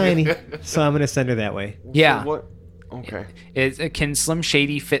sees tiny, so I'm going to send her that way. Yeah. What? Okay. Can Slim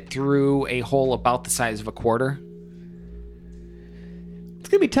Shady fit through a hole about the size of a quarter? It's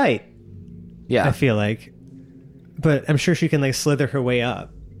going to be tight, I Yeah. feel like. But I'm sure she can slither her way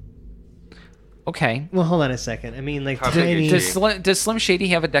up. Okay. Well, hold on a second. I mean, like How big tiny. is Does Slim Shady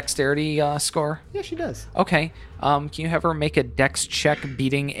have a dexterity score? Yeah, she does. Okay. Can you have her make a dex check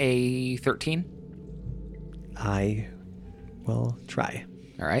beating a 13? I will try.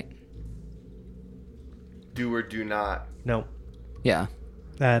 All right. Do or do not. No, Yeah.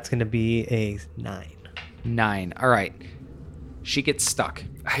 that's gonna be a 9. 9. All right. She gets stuck.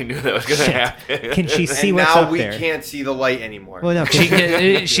 I knew that was gonna Shit. happen. Can she see And what's now up we there? can't see the light anymore. Well, no. She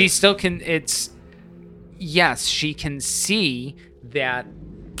can, she still can. Yes, she can see that.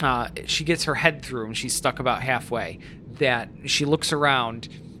 She gets her head through and she's stuck about halfway. That she looks around.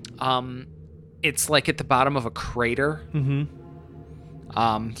 It's like at the bottom of a crater.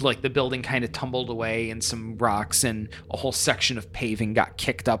 Like the building kind of tumbled away and some rocks and a whole section of paving got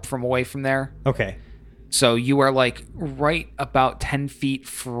kicked up from away from there. Okay. So you are like right about 10 feet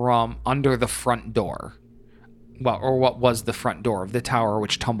from under the front door. Well, or what was the front door of the tower,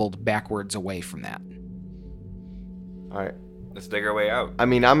 which tumbled backwards away from that. All right. Let's dig our way out. I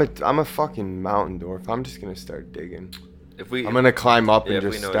mean, I'm a fucking mountain dwarf. I'm just gonna start digging. If we, I'm gonna climb up Yeah, and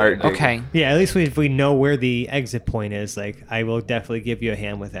if just we know start that. digging. Okay. Yeah, at least if we know where the exit point is, like, I will definitely give you a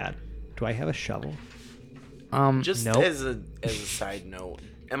hand with that. Do I have a shovel? Just Nope. as a side note,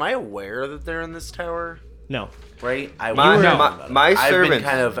 am I aware that they're in this tower? No. Right? I My- wouldn't my- know about it. my I've been servants-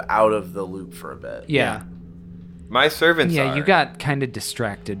 kind of out of the loop for a bit. Yeah. my servants Yeah, are. you got kind of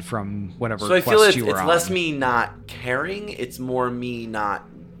distracted from whatever So I feel quest it's you were on. less me not caring. It's more me not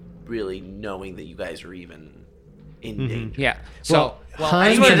really knowing that you guys are even in danger. Yeah. So,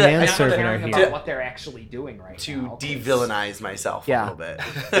 Heinz and I'm Manservant not are caring here. about what they're actually doing right To now. 'cause de-villainize myself Yeah. a little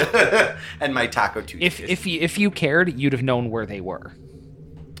bit. And my Taco Tuesday. If you cared, you'd have known where they were.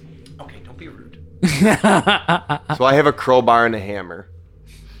 Okay, don't be rude. So I have a crowbar and a hammer,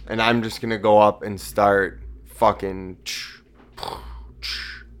 and I'm just gonna go up and start fucking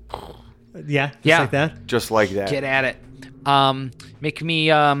Yeah, just Yeah. like that. just like that. Get at it. Make me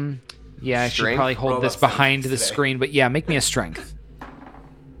yeah, I should Strength? probably hold Roll this up behind the strength today. screen, but yeah, make me a strength.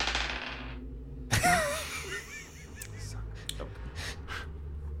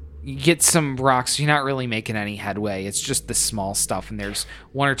 You get some rocks. You're not really making any headway. It's just the small stuff, and there's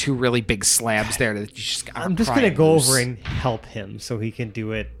one or two really big slabs there that you just. I'm just gonna go over and help him so he can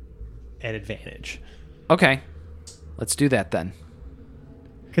do it at advantage. Okay, let's do that then.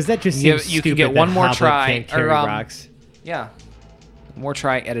 Because that just You- seems you can stupid. get that one more Hoblet try, Can't carry or, rocks. Yeah, more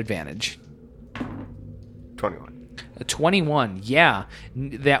try at advantage. 21. A 21. Yeah,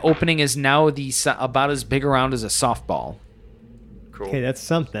 that opening is now about as big around as a softball. Cool. Okay, that's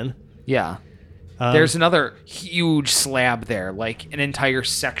something. Yeah. There's another huge slab there, like an entire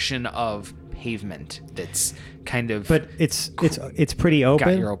section of pavement that's kind of But it's pretty got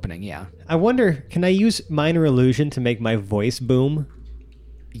open. your opening. Yeah, I wonder, can I use minor illusion to make my voice boom?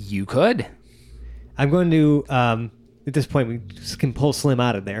 you could. I'm going to at this point we just can pull Slim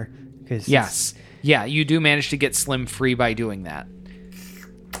out of there. 'Cause Yes. Yeah, you do manage to get Slim free by doing that.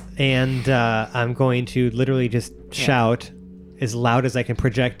 And I'm going to literally just shout as loud as I can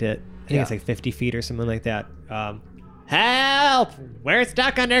project it. I think Yeah. it's like 50 feet or something like that. Help! We're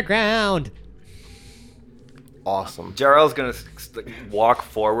stuck underground. Awesome. Jarrell's gonna walk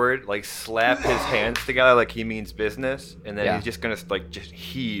forward, like slap his hands together like he means business, and then Yeah. he's just gonna just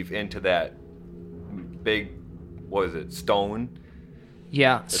heave into that big, what is it, stone?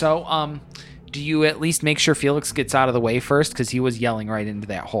 Yeah. So, do you at least make sure Felix gets out of the way first, because he was yelling right into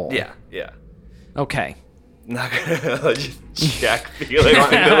that hole? Yeah. Okay. Not gonna just jack Felix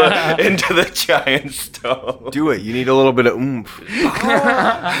into the giant stone. Do it. You need a little bit of oomph.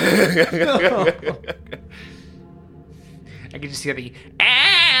 I can just hear the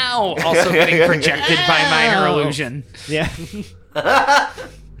 "ow" also getting projected by minor Ow. illusion. Yeah.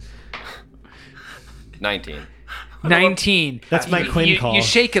 19. 19. That's my Quinn call. You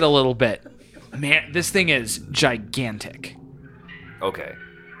shake it a little bit. Man, this thing is gigantic. Okay.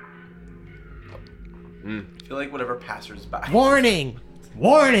 I feel like whatever passersby. Warning!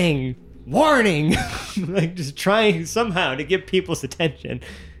 Warning! Warning! Like just trying somehow to get people's attention.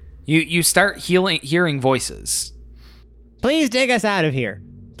 You start hearing voices. Please dig us out of here.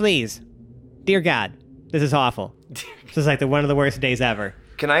 Please. Dear God, this is awful. This is like one of the worst days ever.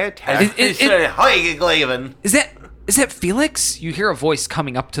 Can I attack? Hi, Glaven. Is that Felix? You hear a voice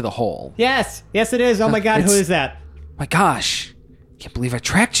coming up to the hole. Yes, yes it is. Oh my God, who It's- is that? My gosh. Can't believe I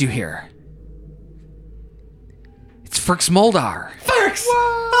tracked you here. It's Ferks Moldar. Ferks!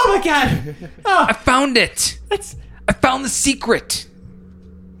 Oh my God! Oh, I found it. that's... I found the secret.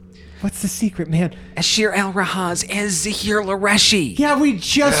 What's the secret, man? Ashir al-Rahaz as Zahir Lareshi. Yeah, we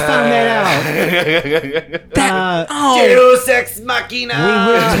just found that out. Deus Ex Machina. We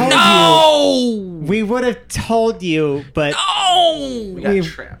would have told you. No! We would have told you, but Oh! We got we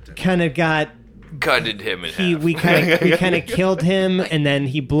trapped. kind of got. Gutted him in half. We kind of killed him, and then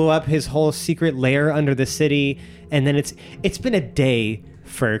he blew up his whole secret lair under the city. And then it's been a day,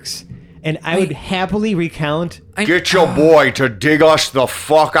 Ferks, and I would happily recount. Get your boy to dig us the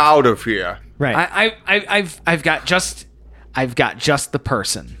fuck out of here. Right. I've got just the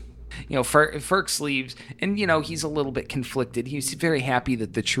person. You know, Ferks leaves, and you know he's a little bit conflicted. He's very happy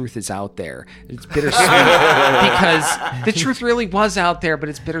that the truth is out there. It's bittersweet because the truth really was out there, but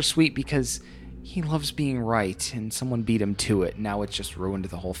it's bittersweet because he loves being right, and someone beat him to it. Now it's just ruined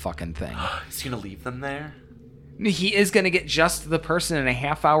the whole fucking thing. Is he gonna leave them there? He is going to get just the person in a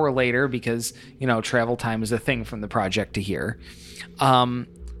half hour later because, you know, travel time is a thing from the project to here.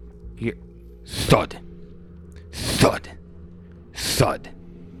 Here. Thud. Thud. Thud.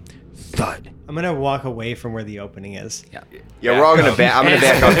 Thud. I'm gonna walk away from where the opening is. Yeah. Yeah, we're all gonna back. I'm gonna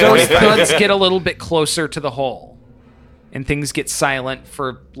back up. Those 25. thuds get a little bit closer to the hole. And things get silent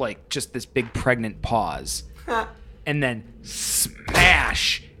for, like, just this big pregnant pause. And then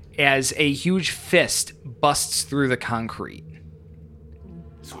smash as a huge fist busts through the concrete.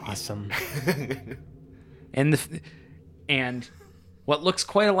 Awesome. And what looks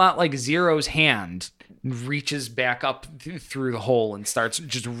quite a lot like Zero's hand reaches back up through the hole and starts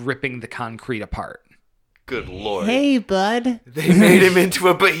just ripping the concrete apart. Good lord. Hey, bud. They made him into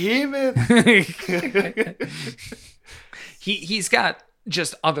a behemoth. He's got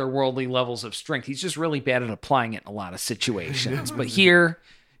just otherworldly levels of strength. He's just really bad at applying it in a lot of situations. But here,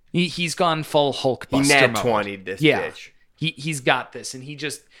 he's gone full Hulkbuster He nat mode. 20'd this Yeah. bitch. He's got this, and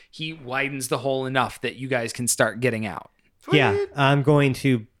he widens the hole enough that you guys can start getting out. Yeah, I'm going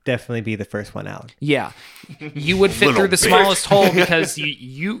to definitely be the first one out. Yeah, you would fit through the smallest hole because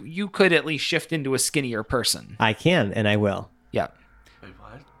you could at least shift into a skinnier person. I can, and I will. Yeah. Wait,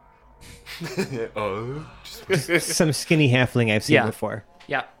 what? Oh. Some skinny halfling I've seen Yeah. before.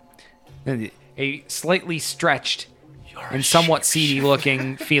 Yeah. And a slightly stretched and somewhat seedy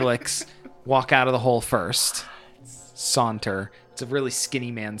looking Felix walk out of the hole first. Saunter. It's a really skinny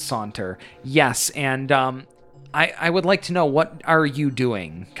man saunter. Yes, and I would like to know, what are you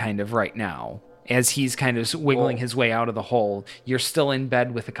doing kind of right now? As he's kind of wiggling his way out of the hole. You're still in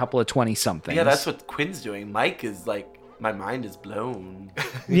bed with a couple of 20-somethings. Yeah, that's what Quinn's doing. Mike is like, my mind is blown.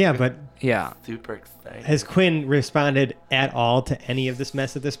 Yeah, but Yeah. Super excited. has Quinn responded at all to any of this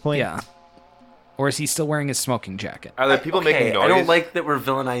mess at this point? Yeah. Or is he still wearing his smoking jacket? Are there people making noise? I don't like that we're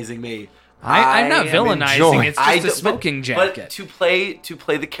villainizing me. I'm not am villainizing. enjoying- It's just a but- smoking But jacket. to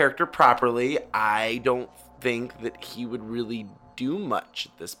play the character properly, I don't think that he would really do much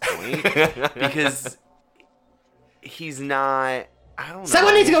at this point because he's not. I don't know.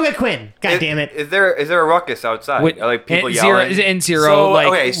 Someone needs to go get Quinn. God damn it. Is there a ruckus outside? Wait, Are, like people and yelling? Zero So, like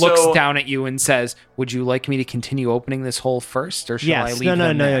okay, looks so- down at you and says, "Would you like me to continue opening this hole first, or shall I Yes. leave No.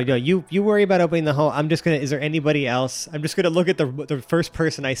 them there?" You worry about opening the hole. I'm just gonna. Is there anybody else? I'm just gonna look at the first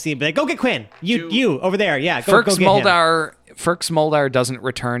person I see and be like, go get Quinn. You over there. Yeah. Go Ferks get him. Moldar doesn't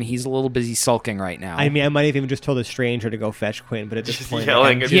return. He's a little busy sulking right now. I mean, I might have even just told a stranger to go fetch Quinn, but at this Just point,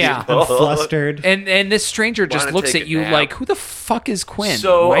 yelling I'm, at Yeah. I'm flustered. and this stranger just Wanna looks take at a you nap. like, "Who the fuck is Quinn?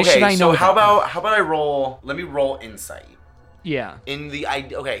 So Why okay, should I know?" so how them?" about I roll? Let me roll insight. Yeah. In the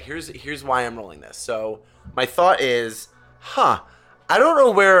idea, okay, here's why I'm rolling this. So my thought is, I don't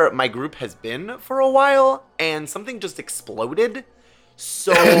know where my group has been for a while, and something just exploded.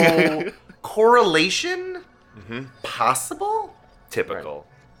 So correlation, possible. Typical.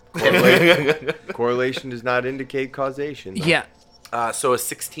 Correlation does not indicate causation. though. Yeah. So a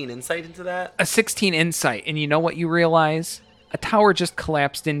 16 insight into that. A 16 insight, and you know what you realize? A tower just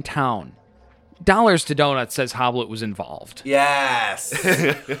collapsed in town. Dollars to Donuts says Hoblet was involved. Yes.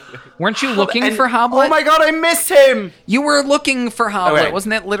 Weren't you looking And- for Hoblet? Oh my god, I missed him. You were looking for Hoblet. Okay. Wasn't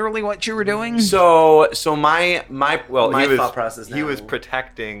that literally what you were doing? So my Well, my he was thought process. he now- was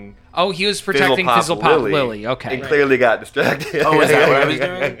protecting Oh, he was protecting Fizzlepop Lily. Okay. and clearly got distracted. Oh, is that what I was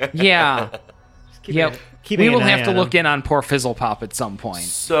doing? Yeah. Yeah. keeping We an will eye have to on look him. in on poor Fizzlepop at some point.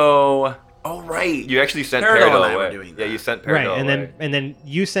 So, oh right. You actually sent Peridot and Peridot I were away. doing Yeah, that. you sent Peridot Right, away. and then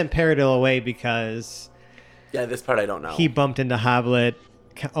you sent Peridot away because Yeah, this part I don't know. he bumped into Hoblet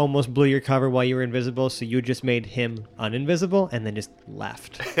almost blew your cover while you were invisible, so you just made him uninvisible and then just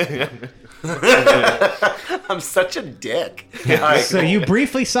left. I'm such a dick. All right, So cool. you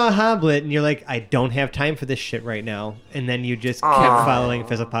briefly saw Hoblet, and you're like, I don't have time for this shit right now. And then you just kept following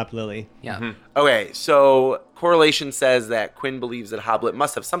Fizzlepop Lily. Yeah. Okay, so correlation says that Quinn believes that Hoblet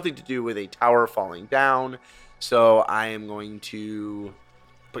must have something to do with a tower falling down. So I am going to...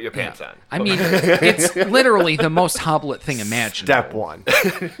 Put your pants on. I mean, it's literally the most Hoblet thing imaginable. Step 1.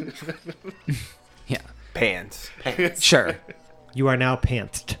 Yeah. Pants. Pants. Sure. You are now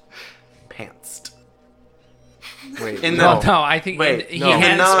pantsed. Pantsed. Wait, In No, the- no, I think Wait, he no.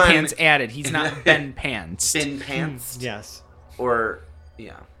 has Non- pants added. He's not been pants. Thin pants? Yes. Or...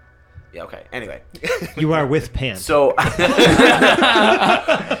 Yeah. Yeah, okay. Anyway. You are with pants. So... Con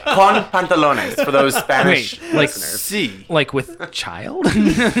pantalones, for those Spanish Wait, like listeners. C. Like with child?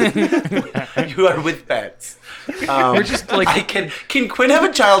 You are with pets. We're just like Can Quinn have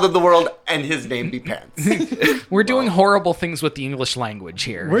a child in the world and his name be Pants? we're doing horrible things with the English language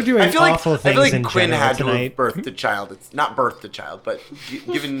here. We're doing awful things in Quinn general had to tonight. have birthed a child. It's not birthed a child, but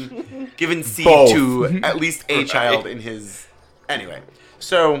given seed Both. to at least a child in his. Anyway,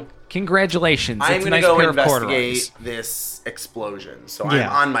 so Congratulations. I'm It's a gonna nice go pair of corduroys. investigate this explosion. So I'm Yeah.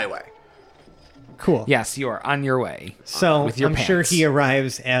 on my way. Cool. Yes, you are on your way. So With your I'm sure pants. he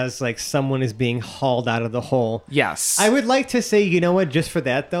arrives as like someone is being hauled out of the hole. Yes. I would like to say, you know what, just for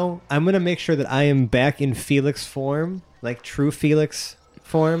that though, I'm going to make sure that I am back in Felix form, like true Felix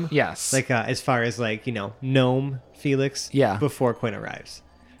form. Yes. Like as far as like, gnome Felix. Yeah. Before Quinn arrives.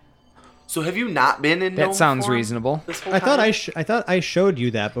 So have you not been in? That gnome sounds form reasonable. this whole I thought time? I thought I showed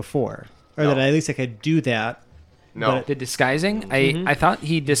you that before, or that at least I could do that. No. The disguising? I thought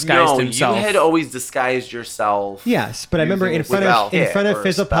he disguised No, himself. you had always disguised yourself. Yes, but I remember Using in a front spell. of Or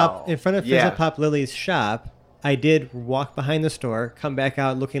a spell. Yeah. Fizzlepop Lily's shop, I did walk behind the store, come back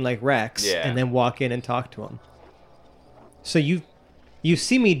out looking like Rex, Yeah. and then walk in and talk to him. So you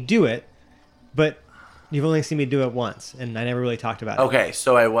see me do it, but you've only seen me do it once, and I never really talked about it. Okay,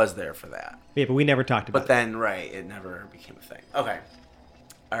 so I was there for that. Yeah, but we never talked about But then, right, it never became a thing. Okay.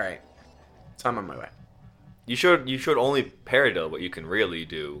 All right. So I'm on my way. You should only paradiddle what you can really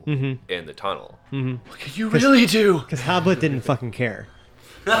do in the tunnel. What can you really do? it. Because Hoblet didn't fucking care.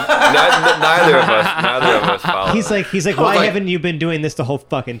 Neither of us followed. He's like, why haven't you been doing this the whole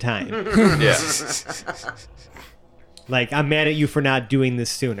fucking time? yeah. Like, I'm mad at you for not doing this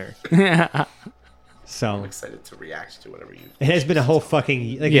sooner. So I'm excited to react to whatever you. it has been a whole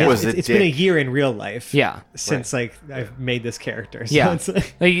fucking like Yeah. it's been a year in real life. Yeah. Since like I've made this character. So Yeah. it's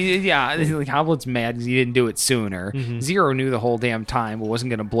like, Like Hoblet's mad because he didn't do it sooner. Zero knew the whole damn time, but wasn't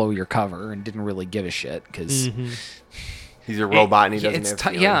going to blow your cover and didn't really give a shit because He's a robot and he doesn't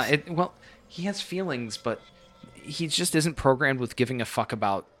have feelings. yeah. Well, he has feelings, but he just isn't programmed with giving a fuck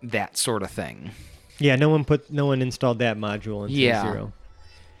about that sort of thing. yeah, no one installed that module into Yeah.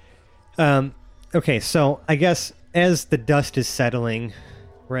 Zero. Okay, so I guess as the dust is settling,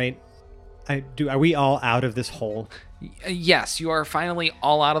 right? Are we all out of this hole? Yes, you are finally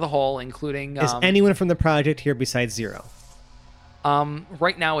all out of the hole, including Is anyone from the project here besides Zero?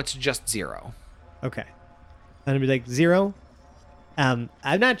 right now it's just Zero. Okay. I'm gonna be like, Zero, I'm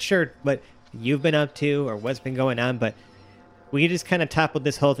not sure what you've been up to or what's been going on, but we just kind of toppled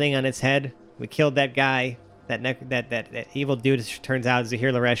this whole thing on its head. We killed that guy. That evil dude turns out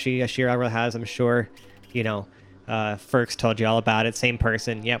Zahir Lareshi, Ashir Al-Rahaz, I'm sure. Ferks told you all about it. Same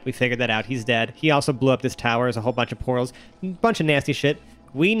person. Yep, we figured that out. He's dead. He also blew up this tower. There's a whole bunch of portals. Bunch of nasty shit.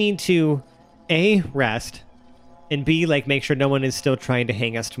 We need to, A, rest, and B, make sure no one is still trying to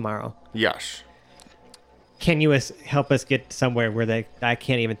hang us tomorrow. Yes. Can you help us get somewhere where I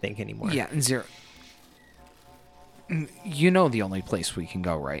can't even think anymore? Yeah, Zero. You know the only place we can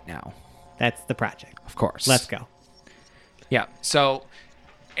go right now. That's the project. Of course. Let's go. Yeah. So,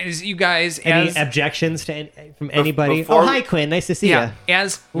 as you guys, Any as objections from anybody? before- Oh, hi, Quinn. Nice to see yeah, you.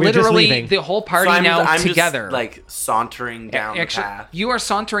 as We're just literally leaving. the whole party So now I'm together. just, sauntering down Actually, the path. you are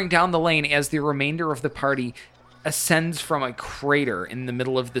sauntering down the lane as the remainder of the party ascends from a crater in the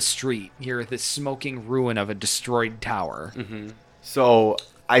middle of the street. You're the smoking ruin of a destroyed tower. So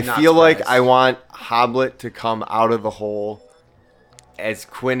I Not feel like surprised. I want Hoblet to come out of the hole as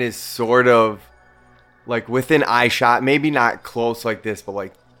Quinn is sort of within eye shot, maybe not close like this,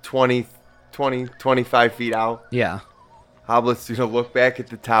 but 20, 25 feet out. Yeah. Hoblet's gonna look back at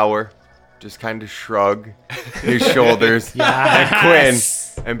the tower, just kind of shrug his shoulders at Quinn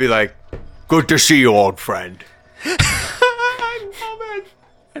and be like, "Good to see you, old friend."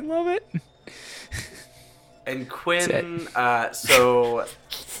 I love it. And Quinn, so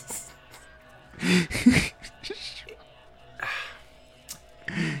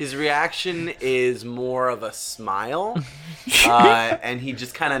His reaction is more of a smile, and he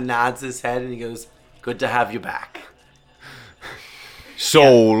just kind of nods his head and he goes, "Good to have you back."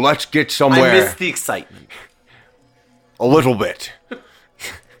 So let's get I somewhere. miss the excitement. A little bit.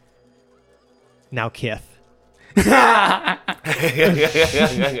 Now, Kith.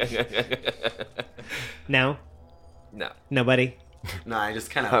 No? No. Nobody? No, I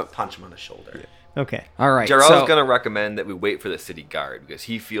just kind of punch him on the shoulder. Okay. All right. Jarrell's so, gonna recommend that we wait for the city guard because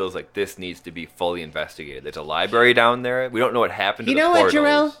he feels like this needs to be fully investigated. There's a library down there. We don't know what happened to You the know what,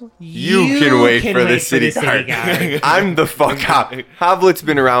 portals. Jarrell? You can wait for the city guard. I'm the fuck up. Hoblet's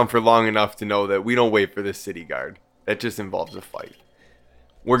been around for long enough to know that we don't wait for the city guard. That just involves a fight.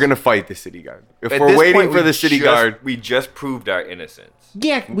 We're gonna fight the city guard. If At we're this waiting point, for we the city just- guard, we just proved our innocence.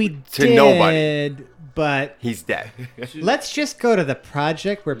 Yeah, we To did, nobody. but he's dead. let's just go to the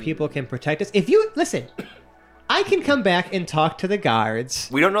project where people can protect us. If you listen, I can come back and talk to the guards.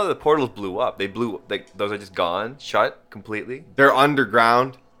 We don't know that the portals blew up. They blew like those are just gone, shut completely. They're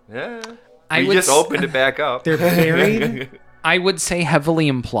underground. Yeah. I We would just s- opened it back up. They're buried. I would say heavily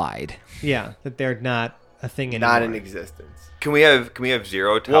implied. Yeah, that they're not a thing anymore. Not in existence. Can we have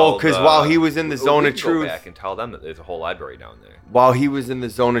Zero tell? Well, 'cause while he was in the zone we of can truth- go back and tell them that there's a whole library down there. While he was in the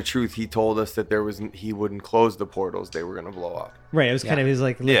zone of truth, he told us that he wouldn't close the portals. They were gonna blow up. Right, it was kind of his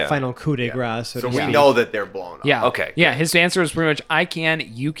like Yeah. final coup de grace. So So to we speak. know that they're blown up. Yeah. Okay, Yeah. His answer is pretty much, I can,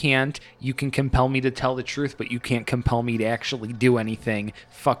 you can't. You can compel me to tell the truth, but you can't compel me to actually do anything.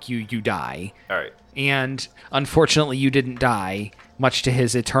 Fuck you, you die. All right. And unfortunately, you didn't die, much to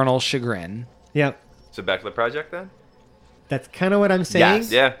his eternal chagrin. Yep, So back to the project then. that's kind of what I'm saying.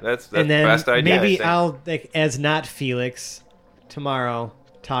 Yes. Yeah, that's And the then best idea. I maybe think. I'll, like, as not Felix, tomorrow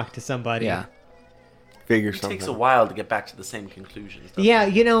talk to somebody. Yeah. Figure It something. takes a while to get back to the same conclusions. doesn't Yeah,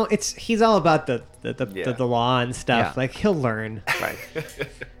 it? you know, he's all about the Yeah. law and stuff. Yeah. Like he'll learn. Right.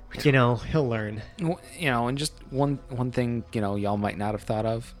 You know, he'll learn. And just one thing, y'all might not have thought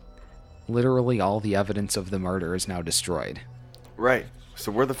of. Literally all the evidence of the murder is now destroyed. Right.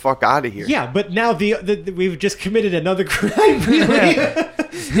 So we're the fuck out of here. Yeah, but now the we've just committed another crime.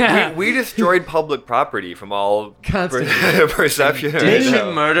 Really? We destroyed public property from all Constantly. perception. Did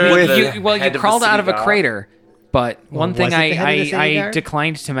you murder With- the you head crawled the out of a city guard? crater, but one was thing it the head of the city I guard?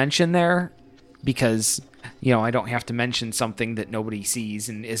 declined to mention there, because I don't have to mention something that nobody sees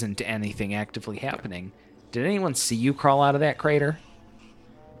and isn't anything actively happening. Did anyone see you crawl out of that crater?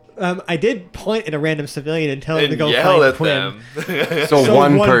 I did point at a random civilian and tell him to And go yell find at Quinn. them. So, So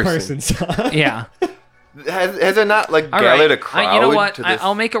one, person person. saw. Yeah. Has it not like All gathered right. a crowd? You know what? To this?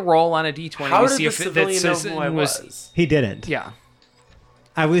 I'll make a roll on a d20 How to did see the if that civilian know citizen who I was? He didn't. Yeah.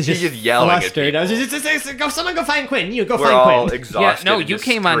 I was He's just just yelling at flustered. I was people. just go. Someone go find Quinn. You go We're find all Quinn. exhausted. Yeah, no, and you just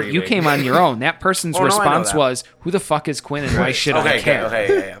came on. You screaming. came on your own. That person's Oh, no, I know response that. was, "Who the fuck is Quinn, and why should I Okay, care?"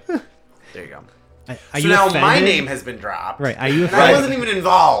 okay, yeah. There you go. Are So you now offended? my name has been dropped. Right. Are you And I offended? wasn't even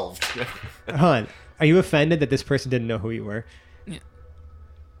involved. Hold on. Are you offended that this person didn't know who you were?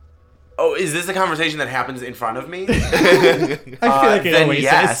 Oh, is this a conversation that happens in front of me? I feel like it then always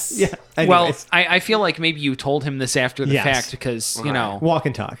yes. is. Yeah. Well, Anyways, I feel like maybe you told him this after the Yes. fact because walk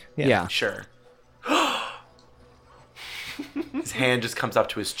and talk. yeah. Sure. His hand just comes up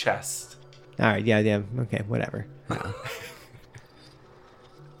to his chest. All right. Yeah. Okay. Whatever.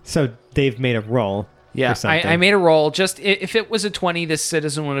 So Dave made a roll. Yeah, for something. I made a roll. Just if it was a 20, this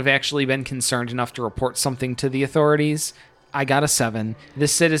citizen would have actually been concerned enough to report something to the authorities. I got a 7.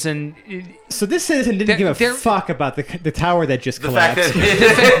 This citizen, So this citizen didn't give a There- fuck about the tower that just The fact collapsed.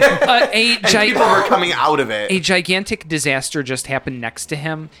 that people were a coming out of it. gigantic disaster just happened next to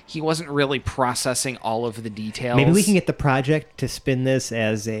him. He wasn't really processing all of the details. Maybe we can get the project to spin this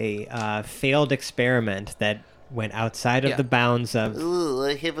as a failed experiment that went outside of Yeah. the bounds of. Ooh,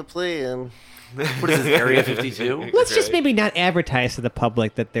 I have a plan. What is this, Area 52? Let's just Right. maybe not advertise to the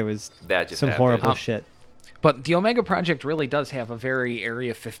public that there was That just some happened. horrible Oh. shit. But the Omega Project really does have a very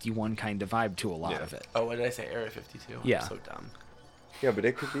Area 51 kind of vibe to a lot of it. Oh, what did I say? Area 52? Yeah. I'm so dumb. Yeah, but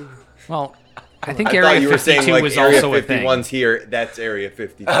it could be. Well, I think I Area thought you were 52 saying like was Area also a thing. 51's here. That's Area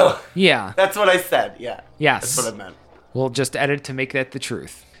 52. Oh, Yeah. that's what I said. Yeah. Yes. That's what I meant. We'll just edit to make that the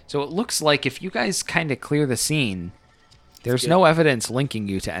truth. So it looks like if you guys kind of clear the scene, there's no evidence linking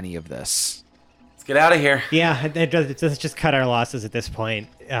you to any of this. Let's get out of here. Yeah, let's just cut our losses at this point.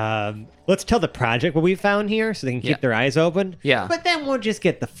 Let's tell the project what we found here so they can keep Yeah. their eyes open. Yeah. But then we'll just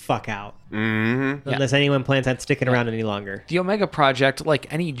get the fuck out. Mm-hmm. Yeah. Unless anyone plans on sticking around any longer. The Omega Project,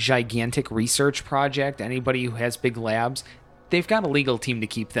 like any gigantic research project, anybody who has big labs, they've got a legal team to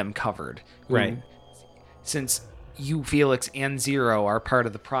keep them covered. Right. Since you, Felix, and Zero are part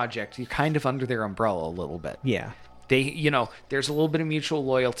of the project, you're kind of under their umbrella a little bit. Yeah. there's a little bit of mutual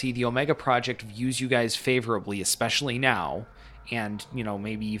loyalty. The Omega Project views you guys favorably, especially now. And,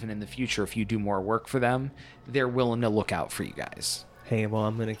 maybe even in the future, if you do more work for them, they're willing to look out for you guys. Hey, well,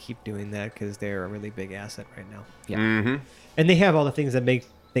 I'm going to keep doing that because they're a really big asset right now. Yeah. Mm-hmm. And they have all the things that make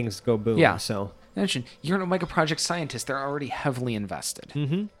things go boom. Yeah. So Mention, you're an Omega Project scientist. They're already heavily invested.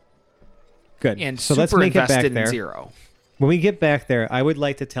 good. And so super let's make it back invested in there. Zero. When we get back there, I would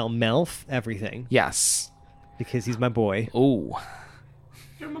like to tell Melf everything Yes. because he's my boy. Oh.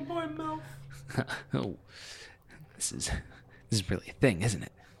 You're my boy, Mel. Oh. This is really a thing, isn't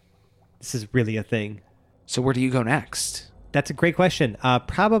it? This is really a thing. So where do you go next? That's a great question.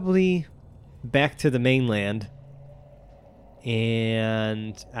 Probably back to the mainland.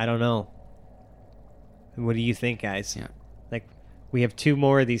 And I don't know. What do you think, guys? Yeah. Like, we have 2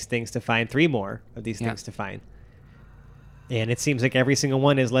 more of these things to find, 3 more of these Yeah. things to find. And it seems like every single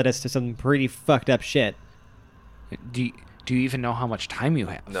one has led us to some pretty fucked up shit. Do you even know how much time you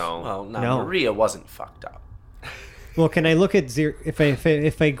have? No. Well, no, No. Maria wasn't fucked up. Well, can I look at Zero?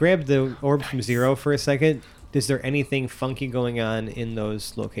 If I grab the orb from Zero for a second, is there anything funky going on in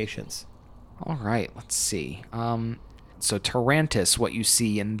those locations? All right, let's see. So Tarantus, what you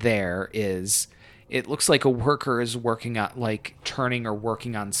see in there is, it looks like a worker is working on, like, turning or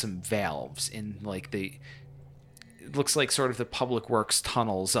working on some valves in, like, it looks like sort of the public works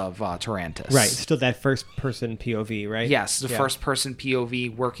tunnels of Tarantus. Right, still that first-person POV, right? Yes, the Yeah. first-person POV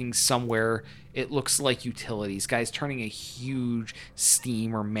working somewhere. It looks like utilities. Guys turning a huge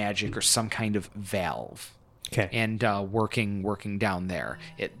steam or magic or some kind of valve. Okay. And working down there.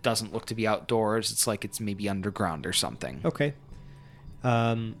 It doesn't look to be outdoors. It's like it's maybe underground or something. Okay.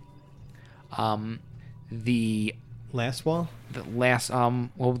 The Last wall? last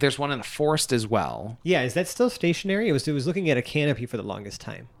well, there's one in the forest as well. Yeah, is that still stationary? It was looking at a canopy for the longest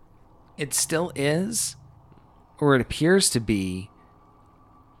time. It still is, or it appears to be,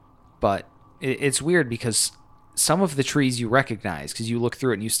 but it's weird because some of the trees you recognize because you look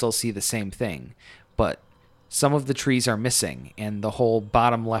through it and you still see the same thing, but some of the trees are missing, and the whole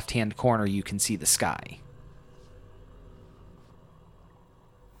bottom left-hand corner you can see the sky.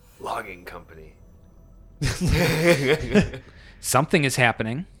 Logging company. Something is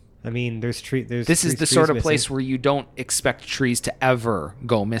happening. I mean, there's This is the sort of place where you don't expect trees to ever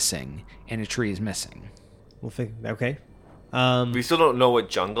go missing, and a tree is missing. Okay. We still don't know what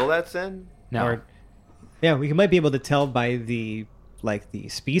jungle that's in. No. Yeah, we might be able to tell by the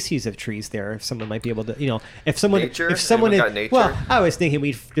species of trees there. If someone might be able to, if someone, Nature? if someone, Anyone got nature? well, I was thinking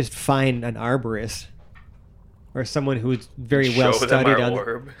we'd just find an arborist or someone who's very well Show them studied our on.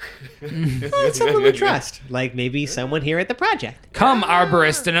 orb. Well, someone we trust, like maybe someone here at the project. Come,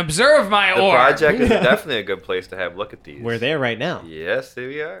 arborist, and observe my The orb. project is definitely a good place to have a look at these. We're there right now. Yes, there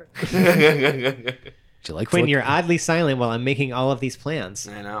we are. Would you like to Quinn, look- you're oddly silent while I'm making all of these plans.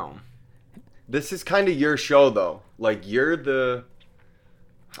 I know. This is kind of your show, though. Like, you're the...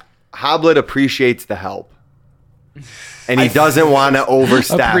 Hoblet appreciates the help. And he doesn't want to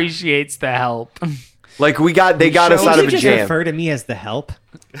overstep. appreciates the help. Like, they got us Did out you of a just jam. refer to me as the help?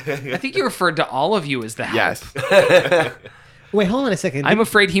 I think you referred to all of you as the help. Yes. Wait, hold on a second. I'm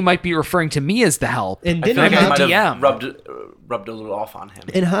afraid he might be referring to me as the help. And I feel didn't like I I'm might the have DM. rubbed a little off on him.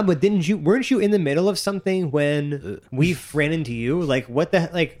 And Hoblet, weren't you in the middle of something when we ran into you? Like, what the,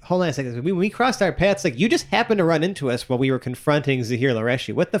 like, hold on a second. When we crossed our paths, like, you just happened to run into us while we were confronting Zahir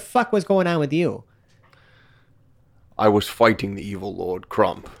Lareshi. What the fuck was going on with you? I was fighting the evil Lord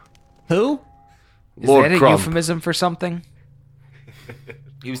Crump. Who? Is Lord that a Crump. euphemism for something?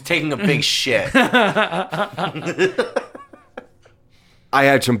 He was taking a big shit. I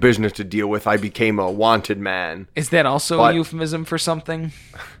had some business to deal with. I became a wanted man. Is that also But- a euphemism for something?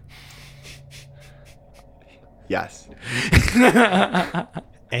 Yes.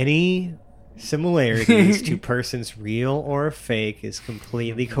 Any similarities to persons real or fake is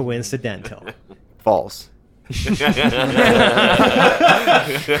completely coincidental. False.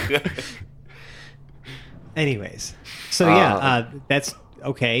 Anyways, so yeah, that's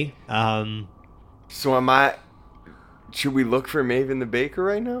okay. So am I... Should we look for Maven the Baker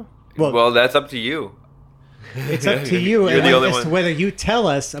right now? Well, that's up to you. It's up to you You're the only as to one. whether you tell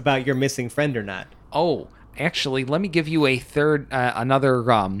us about your missing friend or not. Oh, actually, let me give you a third, another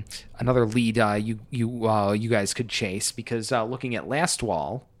lead. You guys could chase because looking at Last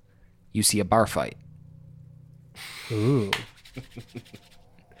Wall, you see a bar fight, Ooh.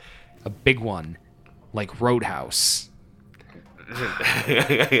 a big one, like Roadhouse.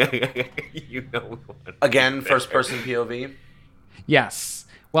 You know one. Again, first person POV. Yes.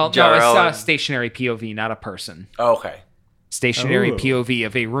 Well, no, Jarl. it's stationary POV, not a person. Oh, okay. Stationary Oh. POV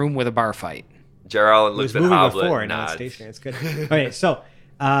of a room with a bar fight. Jarrell It was looks at moving Hoblet before, and now it's nods. stationary. It's good. Okay, so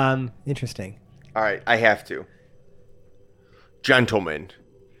interesting. All right, I have to. Gentlemen,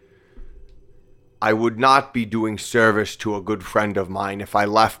 I would not be doing service to a good friend of mine if I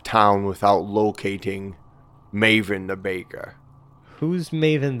left town without locating Maven the Baker. Who's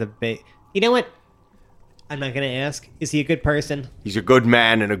Maven the Baker? You know what? I'm not gonna ask. Is he a good person? He's a good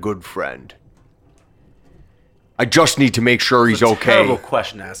man and a good friend. I just need to make sure he's It's a okay. terrible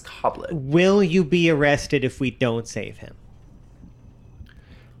question to ask Hoblet. Will you be arrested if we don't save him?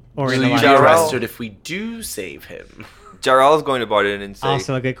 Or in Will a you line Be of- Jarrell- arrested if we do save him. Jarrell's going to butt in and say,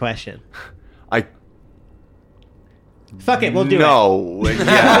 Also a good question. I Fuck it, we'll do no.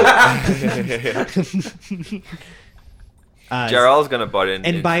 Yeah. it. Jarrell's going to butt in.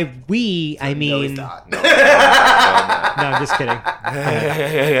 And by we, I No, mean... he's not. No, I'm just kidding.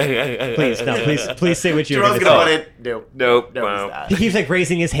 Please, no, please say what you were Jerome's going gonna to put it. No. Nope. No, Wow. he's not. say. He keeps like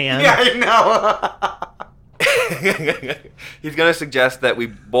raising his hand. Yeah, I know. He's going to suggest that we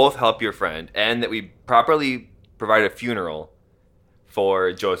both help your friend and that we properly provide a funeral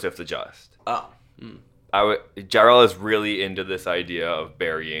for Joseph the Just. Oh. Jarrell is really into this idea of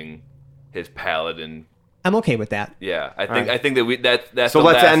burying his paladin. I'm okay with that. Yeah, I Alright. think that's So the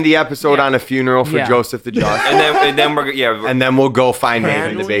let's last- end the episode Yeah. on a funeral for Yeah. Joseph the Just. and then we're And then we'll go find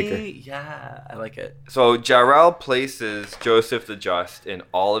Maven the Can Baker. we? Yeah, I like it. So Jarrell places Joseph the Just in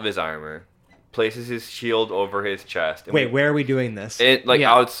all of his armor, places his shield over his chest. And Wait, where are we doing this? Yeah.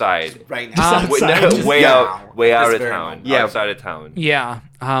 Outside. Right Just now. Way, outside. way Yeah. out, way out This of very town. moment. Yeah. Outside of town. Yeah.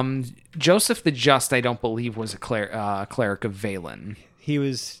 Joseph the Just, I don't believe, was a cleric of Valen. He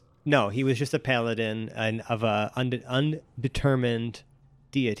was just a paladin and of a undetermined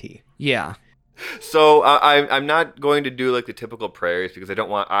deity. Yeah. So I'm not going to do like the typical prayers because I don't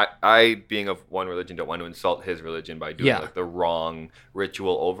want I being of one religion don't want to insult his religion by doing Yeah. like the wrong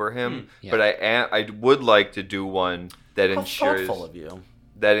ritual over him. Yeah. But I would like to do one that How ensures thoughtful of you.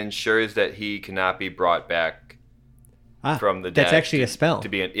 that he cannot be brought back from the dead. That's actually a spell. To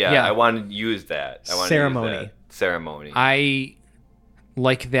be Yeah. I want to use that. I want Ceremony. To use that. Ceremony. I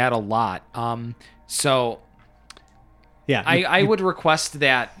like that a lot. So Yeah. I would request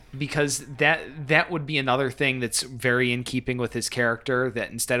that because that would be another thing that's very in keeping with his character, that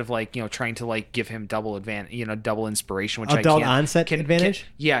instead of like, trying to like give him double inspiration, which Adult I can't. onset advantage?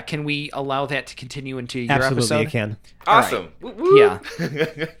 Can we allow that to continue into your Absolutely, episode? you can. Awesome. Woo, woo. Yeah.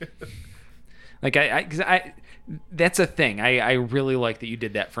 Like I that's a thing. I really like that you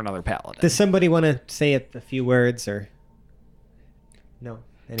did that for another paladin. Does somebody want to say a few words or no?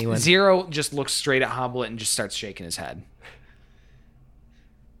 Anyone? Zero just looks straight at Hoblet and just starts shaking his head.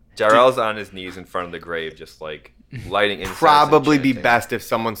 Jarrell's on his knees in front of the grave, just like lighting incense. and Probably be chanting. best if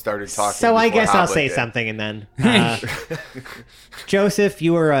someone started talking. So I before guess I'll Hoblet say did. something and then. Joseph,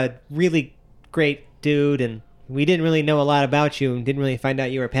 you were a really great dude, and we didn't really know a lot about you and didn't really find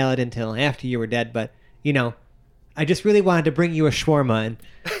out you were a paladin until after you were dead, but, I just really wanted to bring you a shawarma, and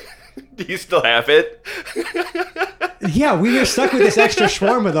Do you still have it? yeah, we were stuck with this extra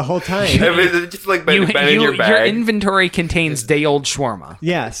shawarma the whole time. I mean, it's just like been in your Your bag. inventory contains day old shawarma.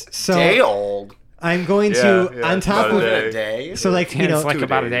 Yes, so Day old. I'm going Yeah, to, yeah, on it's top about of a A day. so like, And it's like 2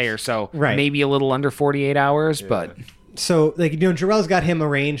 about a days. day or so. Right. Maybe a little under 48 hours, but So, Jarrell's got him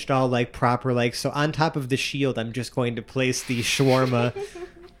arranged all, proper, so on top of the shield, I'm just going to place the shawarma,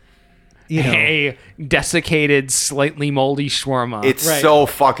 a desiccated, slightly moldy shawarma. It's Right. so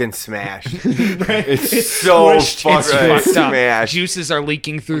fucking smashed. right? It's so squished. fucking fucked up. smashed. Juices are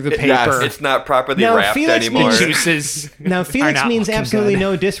leaking through the paper. Yes, It's not properly Now, wrapped Felix anymore. means- Juices. Now, are Felix not means looking absolutely good.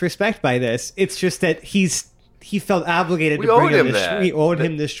 no disrespect by this. It's just that he felt obligated We to bring owed him him this. that. We owed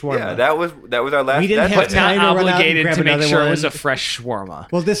him this shawarma. Yeah, that was our last. We didn't that's have what- time. Not to run out and obligated grab to make another sure it was one. a fresh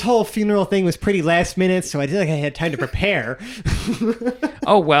shawarma. Well, this whole funeral thing was pretty last minute, so I didn't think I had time to prepare.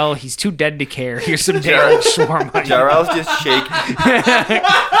 Oh well, he's too dead to care. Here's some day old shawarma. Jarrell's just shaking.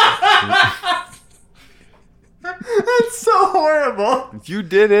 That's so horrible. You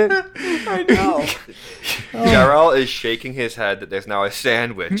did it. I know. Jarrell is shaking his head that there's now a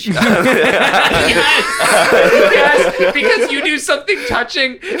sandwich. Yes, because you do something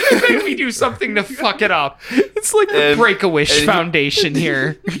touching, and then we do something to fuck it up. It's like the And- Break-A-Wish and he- Foundation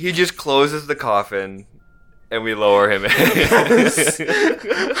here. He just closes the coffin and we lower him in.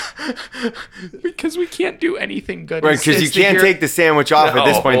 Because we can't do anything good. Right, because you It's the can't hero- take the sandwich off at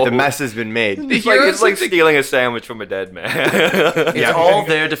this point. The No. mess has been made. It's heroes like of the- stealing a sandwich from a dead man. It's all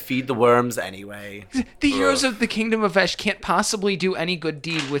there to feed the worms anyway. The heroes of the Kingdom of Vesh can't possibly do any good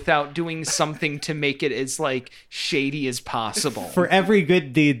deed without doing something to make it as like shady as possible. For every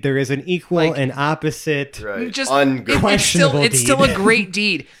good deed, there is an equal Like- and opposite. Right. Just Ungood. Questionable it's still deed. a great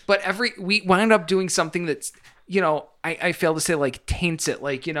deed, but we wound up doing something that's, I fail to say, like, taints it.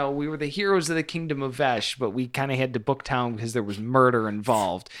 Like, we were the heroes of the Kingdom of Vesh, but we kind of had to book town because there was murder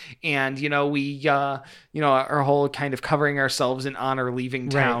involved. And, we, our whole kind of covering ourselves in honor, leaving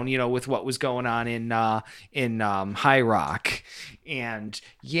town, with what was going on in High Rock. And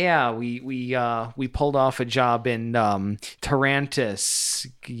yeah, we pulled off a job in Tarantus,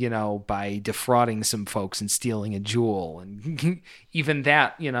 by defrauding some folks and stealing a jewel. And even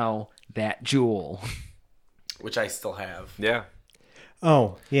that, that jewel. Which I still have. Yeah.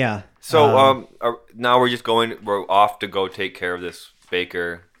 Oh, yeah. So now we're off to go take care of this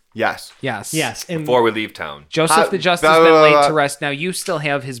baker Yes. Yes. Yes. And before we leave town. Joseph the Just has been laid to rest. Now you still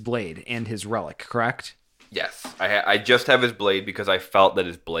have his blade and his relic, correct? Yes, I just have his blade because I felt that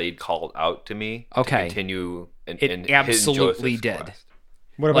his blade called out to me. Okay. To continue. It absolutely Joseph's did. quest.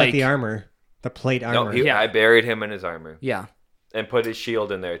 what about like- the armor? The plate No, armor? Yeah. I buried him in his armor Yeah. and put his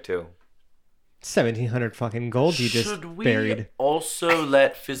shield in there too. 1,700 fucking gold you just Should we buried. also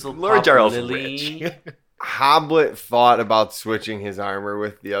let Fizzle Lord Pop Jarl's Lily... rich. Hoblet thought about switching his armor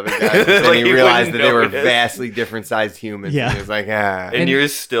with the other guys, but then Like he he realized that wouldn't they were notice. vastly different sized humans. Yeah. And he was like, ah. And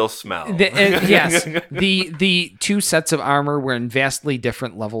yours still smell. Yes. The two sets of armor were in vastly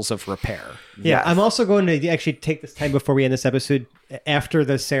different levels of repair. Yeah, Yes. I'm also going to actually take this time before we end this episode, after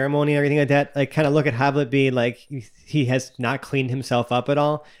the ceremony and everything like that, like kind of look at Hoblet being like, he has not cleaned himself up at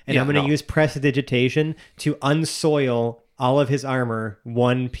all. And Yeah, I'm going to no. use prestidigitation to unsoil all of his armor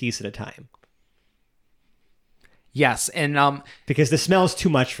one piece at a time. Yes, and Because the smell's too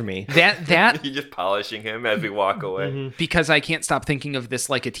much for me. that You're just polishing him as we walk away. because I can't stop thinking of this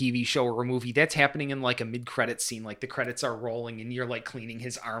like a TV show or a movie. That's happening in like a mid-credit scene, like the credits are rolling and you're like cleaning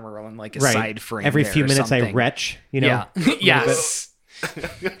his armor on like a side frame. Every there few or minutes I something. retch, Yeah. Yes.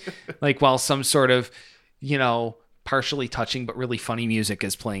 Like while some sort of, partially touching but really funny music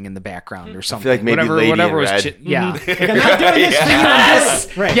is playing in the background or something. like maybe Lady in was Red. yeah. Like, I'm not doing this for you.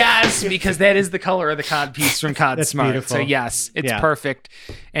 Yes, Right. yes, because that is the color of the cod piece from Cod That's Smart. beautiful. So yes, it's Yeah. perfect.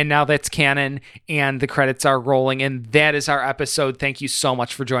 And now that's canon, and the credits are rolling, and that is our episode. Thank you so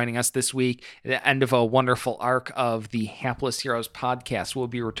much for joining us this week. The end of a wonderful arc of the Hapless Heroes podcast. We'll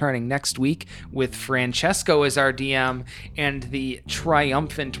be returning next week with Francesco as our DM and the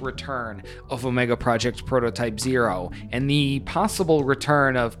triumphant return of Omega Project Prototype Zero, and the possible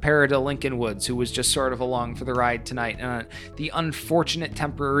return of Paradil Lincoln Woods, who was just sort of along for the ride tonight, and the unfortunate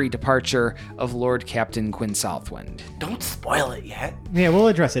temporary departure of Lord Captain Quinn Southwind. Don't spoil it yet. Yeah, we'll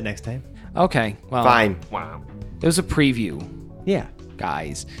address it next time. Okay, well, Fine. Wow. it was a preview, Yeah.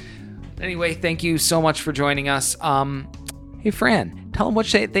 guys. Anyway, thank you so much for joining us. Hey, Fran, tell them what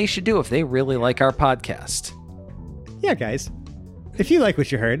they should do if they really like our podcast. Yeah, guys. If you like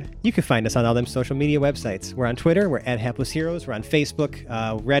what you heard, you can find us on all them social media websites. We're on Twitter. We're at Hapless Heroes. We're on Facebook,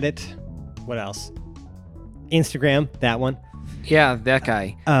 Reddit. What else? Instagram, that one. Yeah, that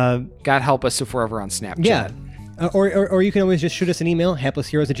guy. God help us if we're ever on Snapchat. Yeah. Or you can always just shoot us an email,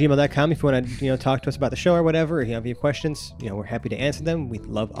 haplessheroes@gmail.com, if you want to talk to us about the show or whatever. If you have any questions, we're happy to answer them. We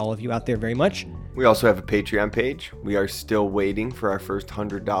love all of you out there very much. We also have a Patreon page. We are still waiting for our first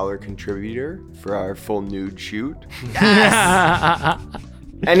 $100 contributor for our full nude shoot.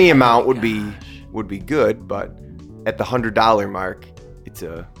 Any amount would be good, but at the $100 mark, it's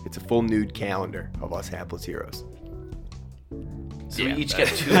a full nude calendar of us Hapless Heroes. So we each get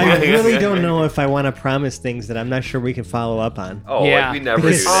two. I really don't know if I want to promise things that I'm not sure we can follow up on. Oh, Yeah. we never do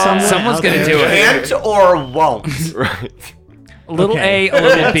Because that. Someone's out gonna there- do it. Can't or won't. Right. A little Okay. A, a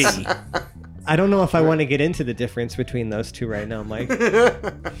little B. I don't know if I want to get into the difference between those two right now, Mike.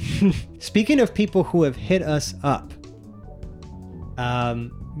 Speaking of people who have hit us up,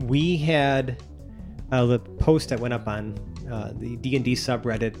 we had the post that went up on the D&D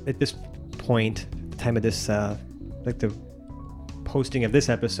subreddit at this point, the time of this, like the posting of this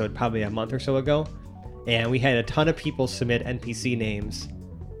episode, probably a month or so ago, and we had a ton of people submit NPC names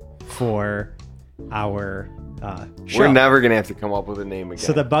for our show. We're never going to have to come up with a name again.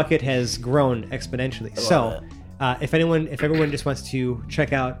 So the bucket has grown exponentially. So, if everyone just wants to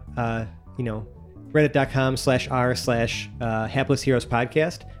check out, reddit.com/r/Hapless Heroes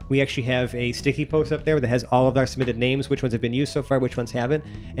Podcast. We actually have a sticky post up there that has all of our submitted names, which ones have been used so far, which ones haven't,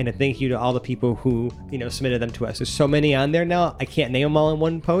 and a thank you to all the people who submitted them to us. There's so many on there now, I can't name them all in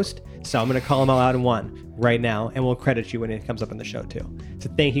one post, so I'm going to call them all out in one right now, and we'll credit you when it comes up on the show too. So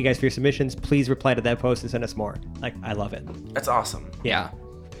thank you guys for your submissions. Please reply to that post and send us more. I love it. That's awesome. Yeah.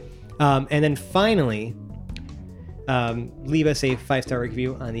 And then finally, leave us a 5-star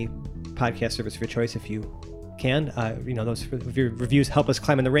review on the podcast service of your choice if you can. Those reviews help us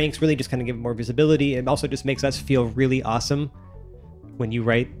climb in the ranks, really just kind of give it more visibility. It also just makes us feel really awesome when you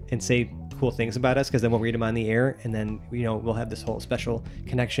write and say cool things about us, because then we'll read them on the air, and then we'll have this whole special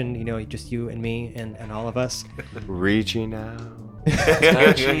connection, just you and me and all of us. Reaching out.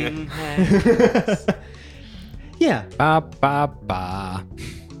 Yeah. Ba ba ba.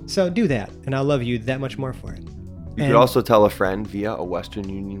 So do that, and I'll love you that much more for it. You could also tell a friend via a Western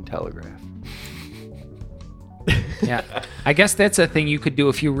Union telegraph. Yeah, I guess that's a thing you could do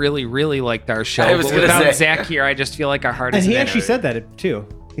if you really, really liked our show. I was But gonna without say. Zach here, I just feel like our heart And is he in actually it. said that too.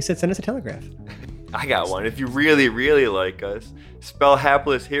 He said, send us a telegraph. I got one. If you really, really like us, spell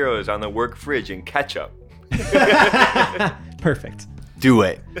Hapless Heroes on the work fridge in ketchup. Perfect. Do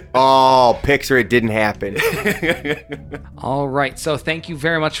it. Oh, Pixar, it didn't happen. All right, so thank you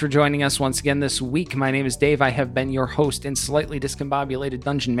very much for joining us once again this week. My name is Dave. I have been your host and slightly discombobulated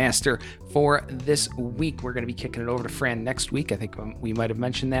Dungeon Master for this week. We're going to be kicking it over to Fran next week. I think we might have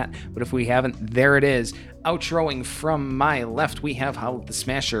mentioned that, but if we haven't, there it is. Outroing from my left, we have Howlett the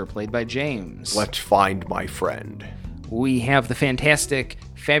Smasher, played by James. Let's find my friend. We have the fantastic,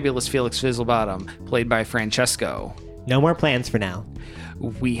 fabulous Felix Fizzlebottom, played by Francesco. No more plans for now.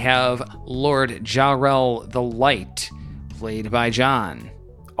 We have Lord Jarrell the Light, played by John.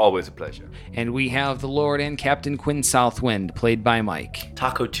 Always a pleasure. And we have the Lord and Captain Quinn Southwind, played by Mike.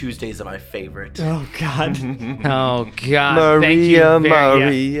 Taco Tuesdays are my favorite. Oh, God. Oh, God. Thank you Maria, very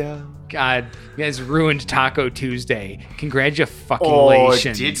Maria. God, you guys ruined Taco Tuesday. Congratulations. Oh,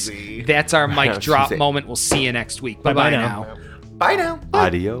 did we? That's our mic drop Tuesday. moment. We'll see you next week. Bye-bye Bye-bye now. now. Bye now.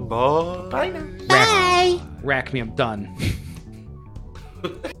 Adios. Bye now. Rack me, I'm done.